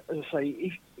as I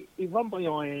say, he run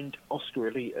behind Oscar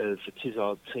Elite of the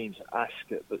Tizard teams at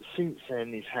Ascot, but since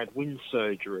then he's had wind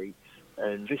surgery,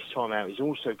 and this time out he's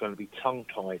also going to be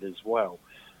tongue-tied as well.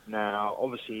 Now,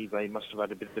 obviously, they must have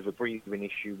had a bit of a breathing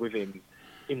issue with him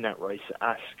in that race at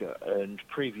Ascot, and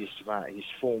previous to that, his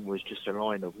form was just a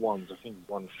line of ones. I think he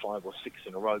won 5 or 6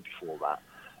 in a row before that,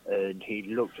 and he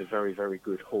looked a very, very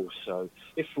good horse. So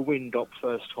if the Windop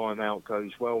first time out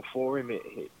goes well for him,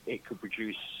 it could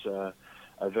produce a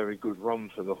very good run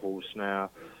for the horse. Now,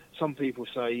 some people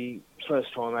say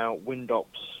first time out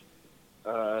Windops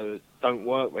don't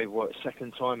work, they work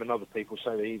second time, and other people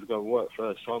say they either go work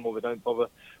first time or they don't bother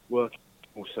working.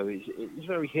 Also, it's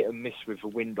very hit and miss with the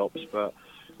Windops, but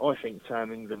I think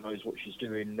Sam England knows what she's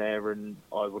doing there, and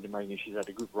I would imagine she's had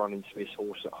a good run into this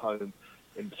horse at home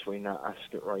in between that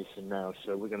Ascot race and now,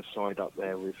 so we're going to side up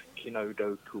there with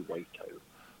Kinodo Kuwaito.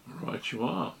 Right, you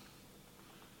are.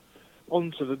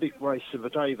 On to the big race of the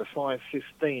day, the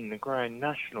 5:15, the Grand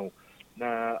National.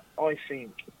 Now, I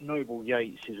think Noble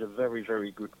Yates is a very,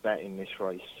 very good bet in this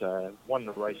race. Won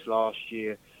the race last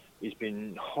year. He's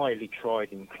been highly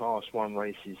tried in Class 1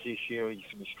 races this year. He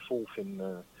finished 4th in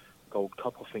the Gold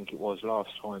Cup, I think it was, last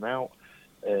time out.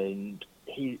 And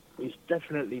he is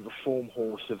definitely the form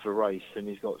horse of the race. And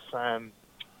he's got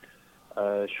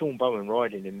Sean Bowen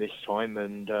riding him this time.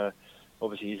 And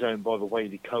obviously he's owned by the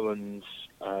Whaley Cohens.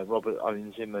 Robert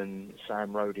owns him, and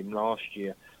Sam rode him last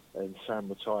year. And Sam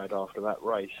retired after that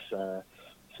race. So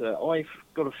I've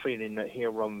got a feeling that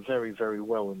he'll run very, very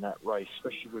well in that race,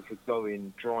 especially with the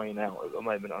going drying out at the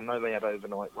moment. I know they had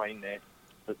overnight rain there,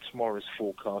 but tomorrow's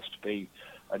forecast to be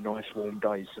a nice warm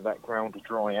day, so that ground will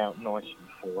dry out nicely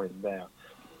for him there.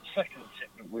 Second tip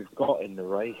that we've got in the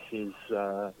race is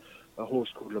a horse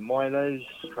called Le Milos,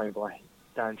 trained by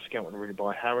Dan Skelton, ridden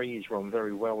by Harry. He's run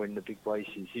very well in the big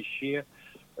races this year.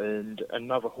 And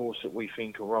another horse that we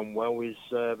think will run well is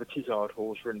the Tizard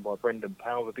horse, ridden by Brendan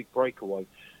Powell, the big breakaway.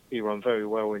 He ran very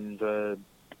well in the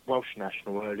Welsh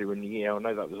National earlier in the year. I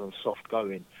know that was on soft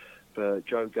going, but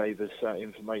Joe gave us that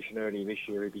information earlier this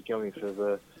year. He'll be going for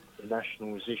the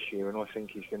Nationals this year, and I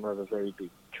think he's going to have a very big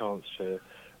chance to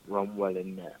run well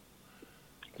in there.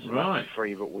 So Right. that's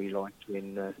 3 that we like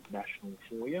in National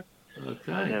for you.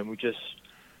 Okay. And then we just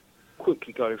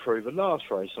quickly go through the last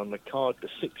race on the card, the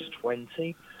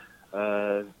 6:20.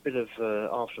 Bit of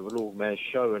after the Lord Mayor's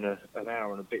show and an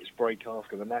hour and a bit's break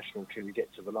after the National till we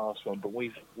get to the last one. But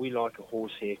we like a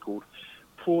horse here called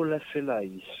Pour Les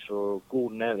Filets for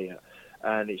Gordon Elliott.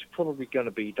 And it's probably going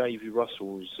to be Davy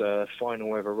Russell's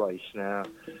final ever race. Now,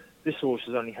 this horse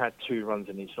has only had 2 runs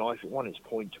in his life. It won its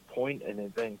point to point and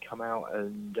it then come out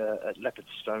and at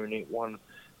Leopardstone it won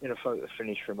in a photo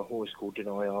finish from a horse called Did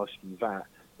I Ask You That,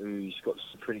 who's got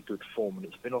some pretty good form, and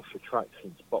it's been off the track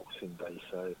since Boxing Day.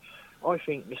 So I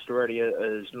think Mr. Elliott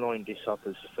has lined this up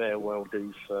as a farewell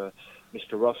do for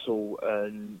Mr. Russell,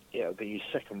 and it'll be his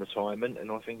second retirement,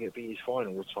 and I think it'll be his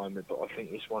final retirement. But I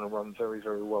think this one will run very,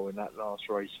 very well in that last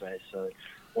race there, so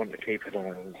I want to keep an eye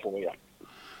on for you.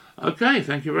 Okay,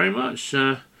 thank you very much.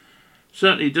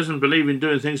 Certainly doesn't believe in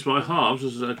doing things by halves,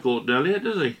 as Gordon Elliott,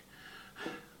 does he?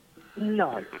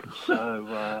 No.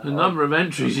 So the number of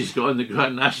entries he's got in the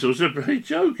Grand Nationals are a pretty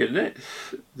joke, isn't it?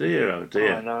 Dear, oh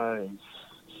dear. I know.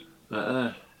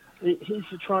 But, he's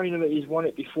a trainer that he's won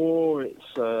it before.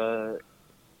 It's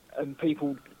and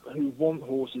people who want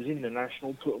horses in the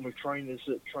National put them with trainers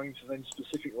that train for them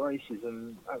specific races,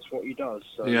 and that's what he does.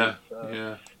 So yeah, it's,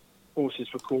 yeah. Horses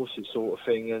for courses sort of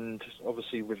thing, and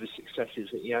obviously with the successes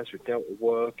that he has with Delta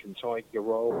Work and Tiger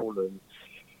Roll and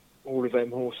all of them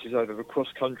horses over the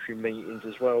cross-country meetings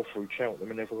as well through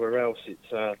Cheltenham and everywhere else, it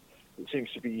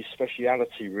seems to be his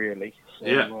speciality, really.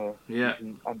 So, yeah. You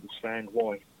can understand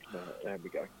why. There we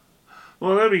go.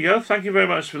 Well, there we go. Thank you very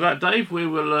much for that, Dave. We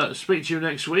will speak to you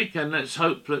next week, and let's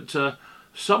hope that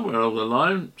somewhere along the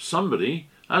line somebody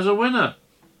has a winner.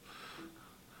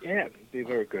 Yeah, it'd be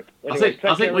very good. Anyway,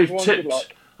 I think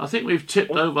we've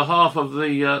tipped over half of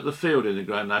the field in the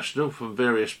Grand National from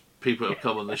various people that have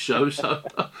come on the show, so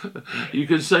you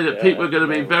can say that people are going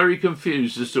to be very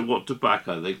confused as to what to back,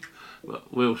 I think.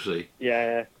 But we'll see.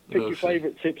 Yeah, pick your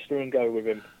favourite tipster and go with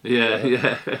him.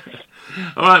 Yeah.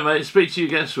 All right, mate. Speak to you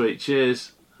next week.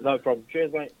 Cheers. No problem.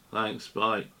 Cheers, mate. Thanks.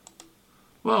 Bye.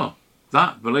 Well,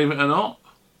 that, believe it or not,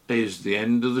 is the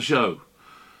end of the show.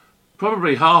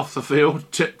 Probably half the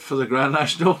field tipped for the Grand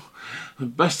National.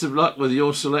 Best of luck with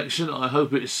your selection. I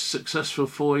hope it's successful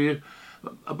for you.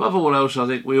 Above all else, I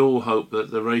think we all hope that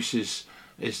the race is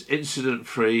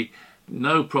incident-free,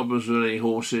 no problems with any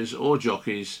horses or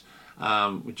jockeys.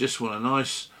 We just want a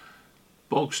nice,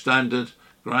 bog-standard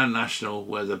Grand National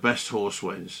where the best horse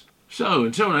wins. So,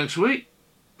 until next week,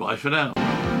 bye for now.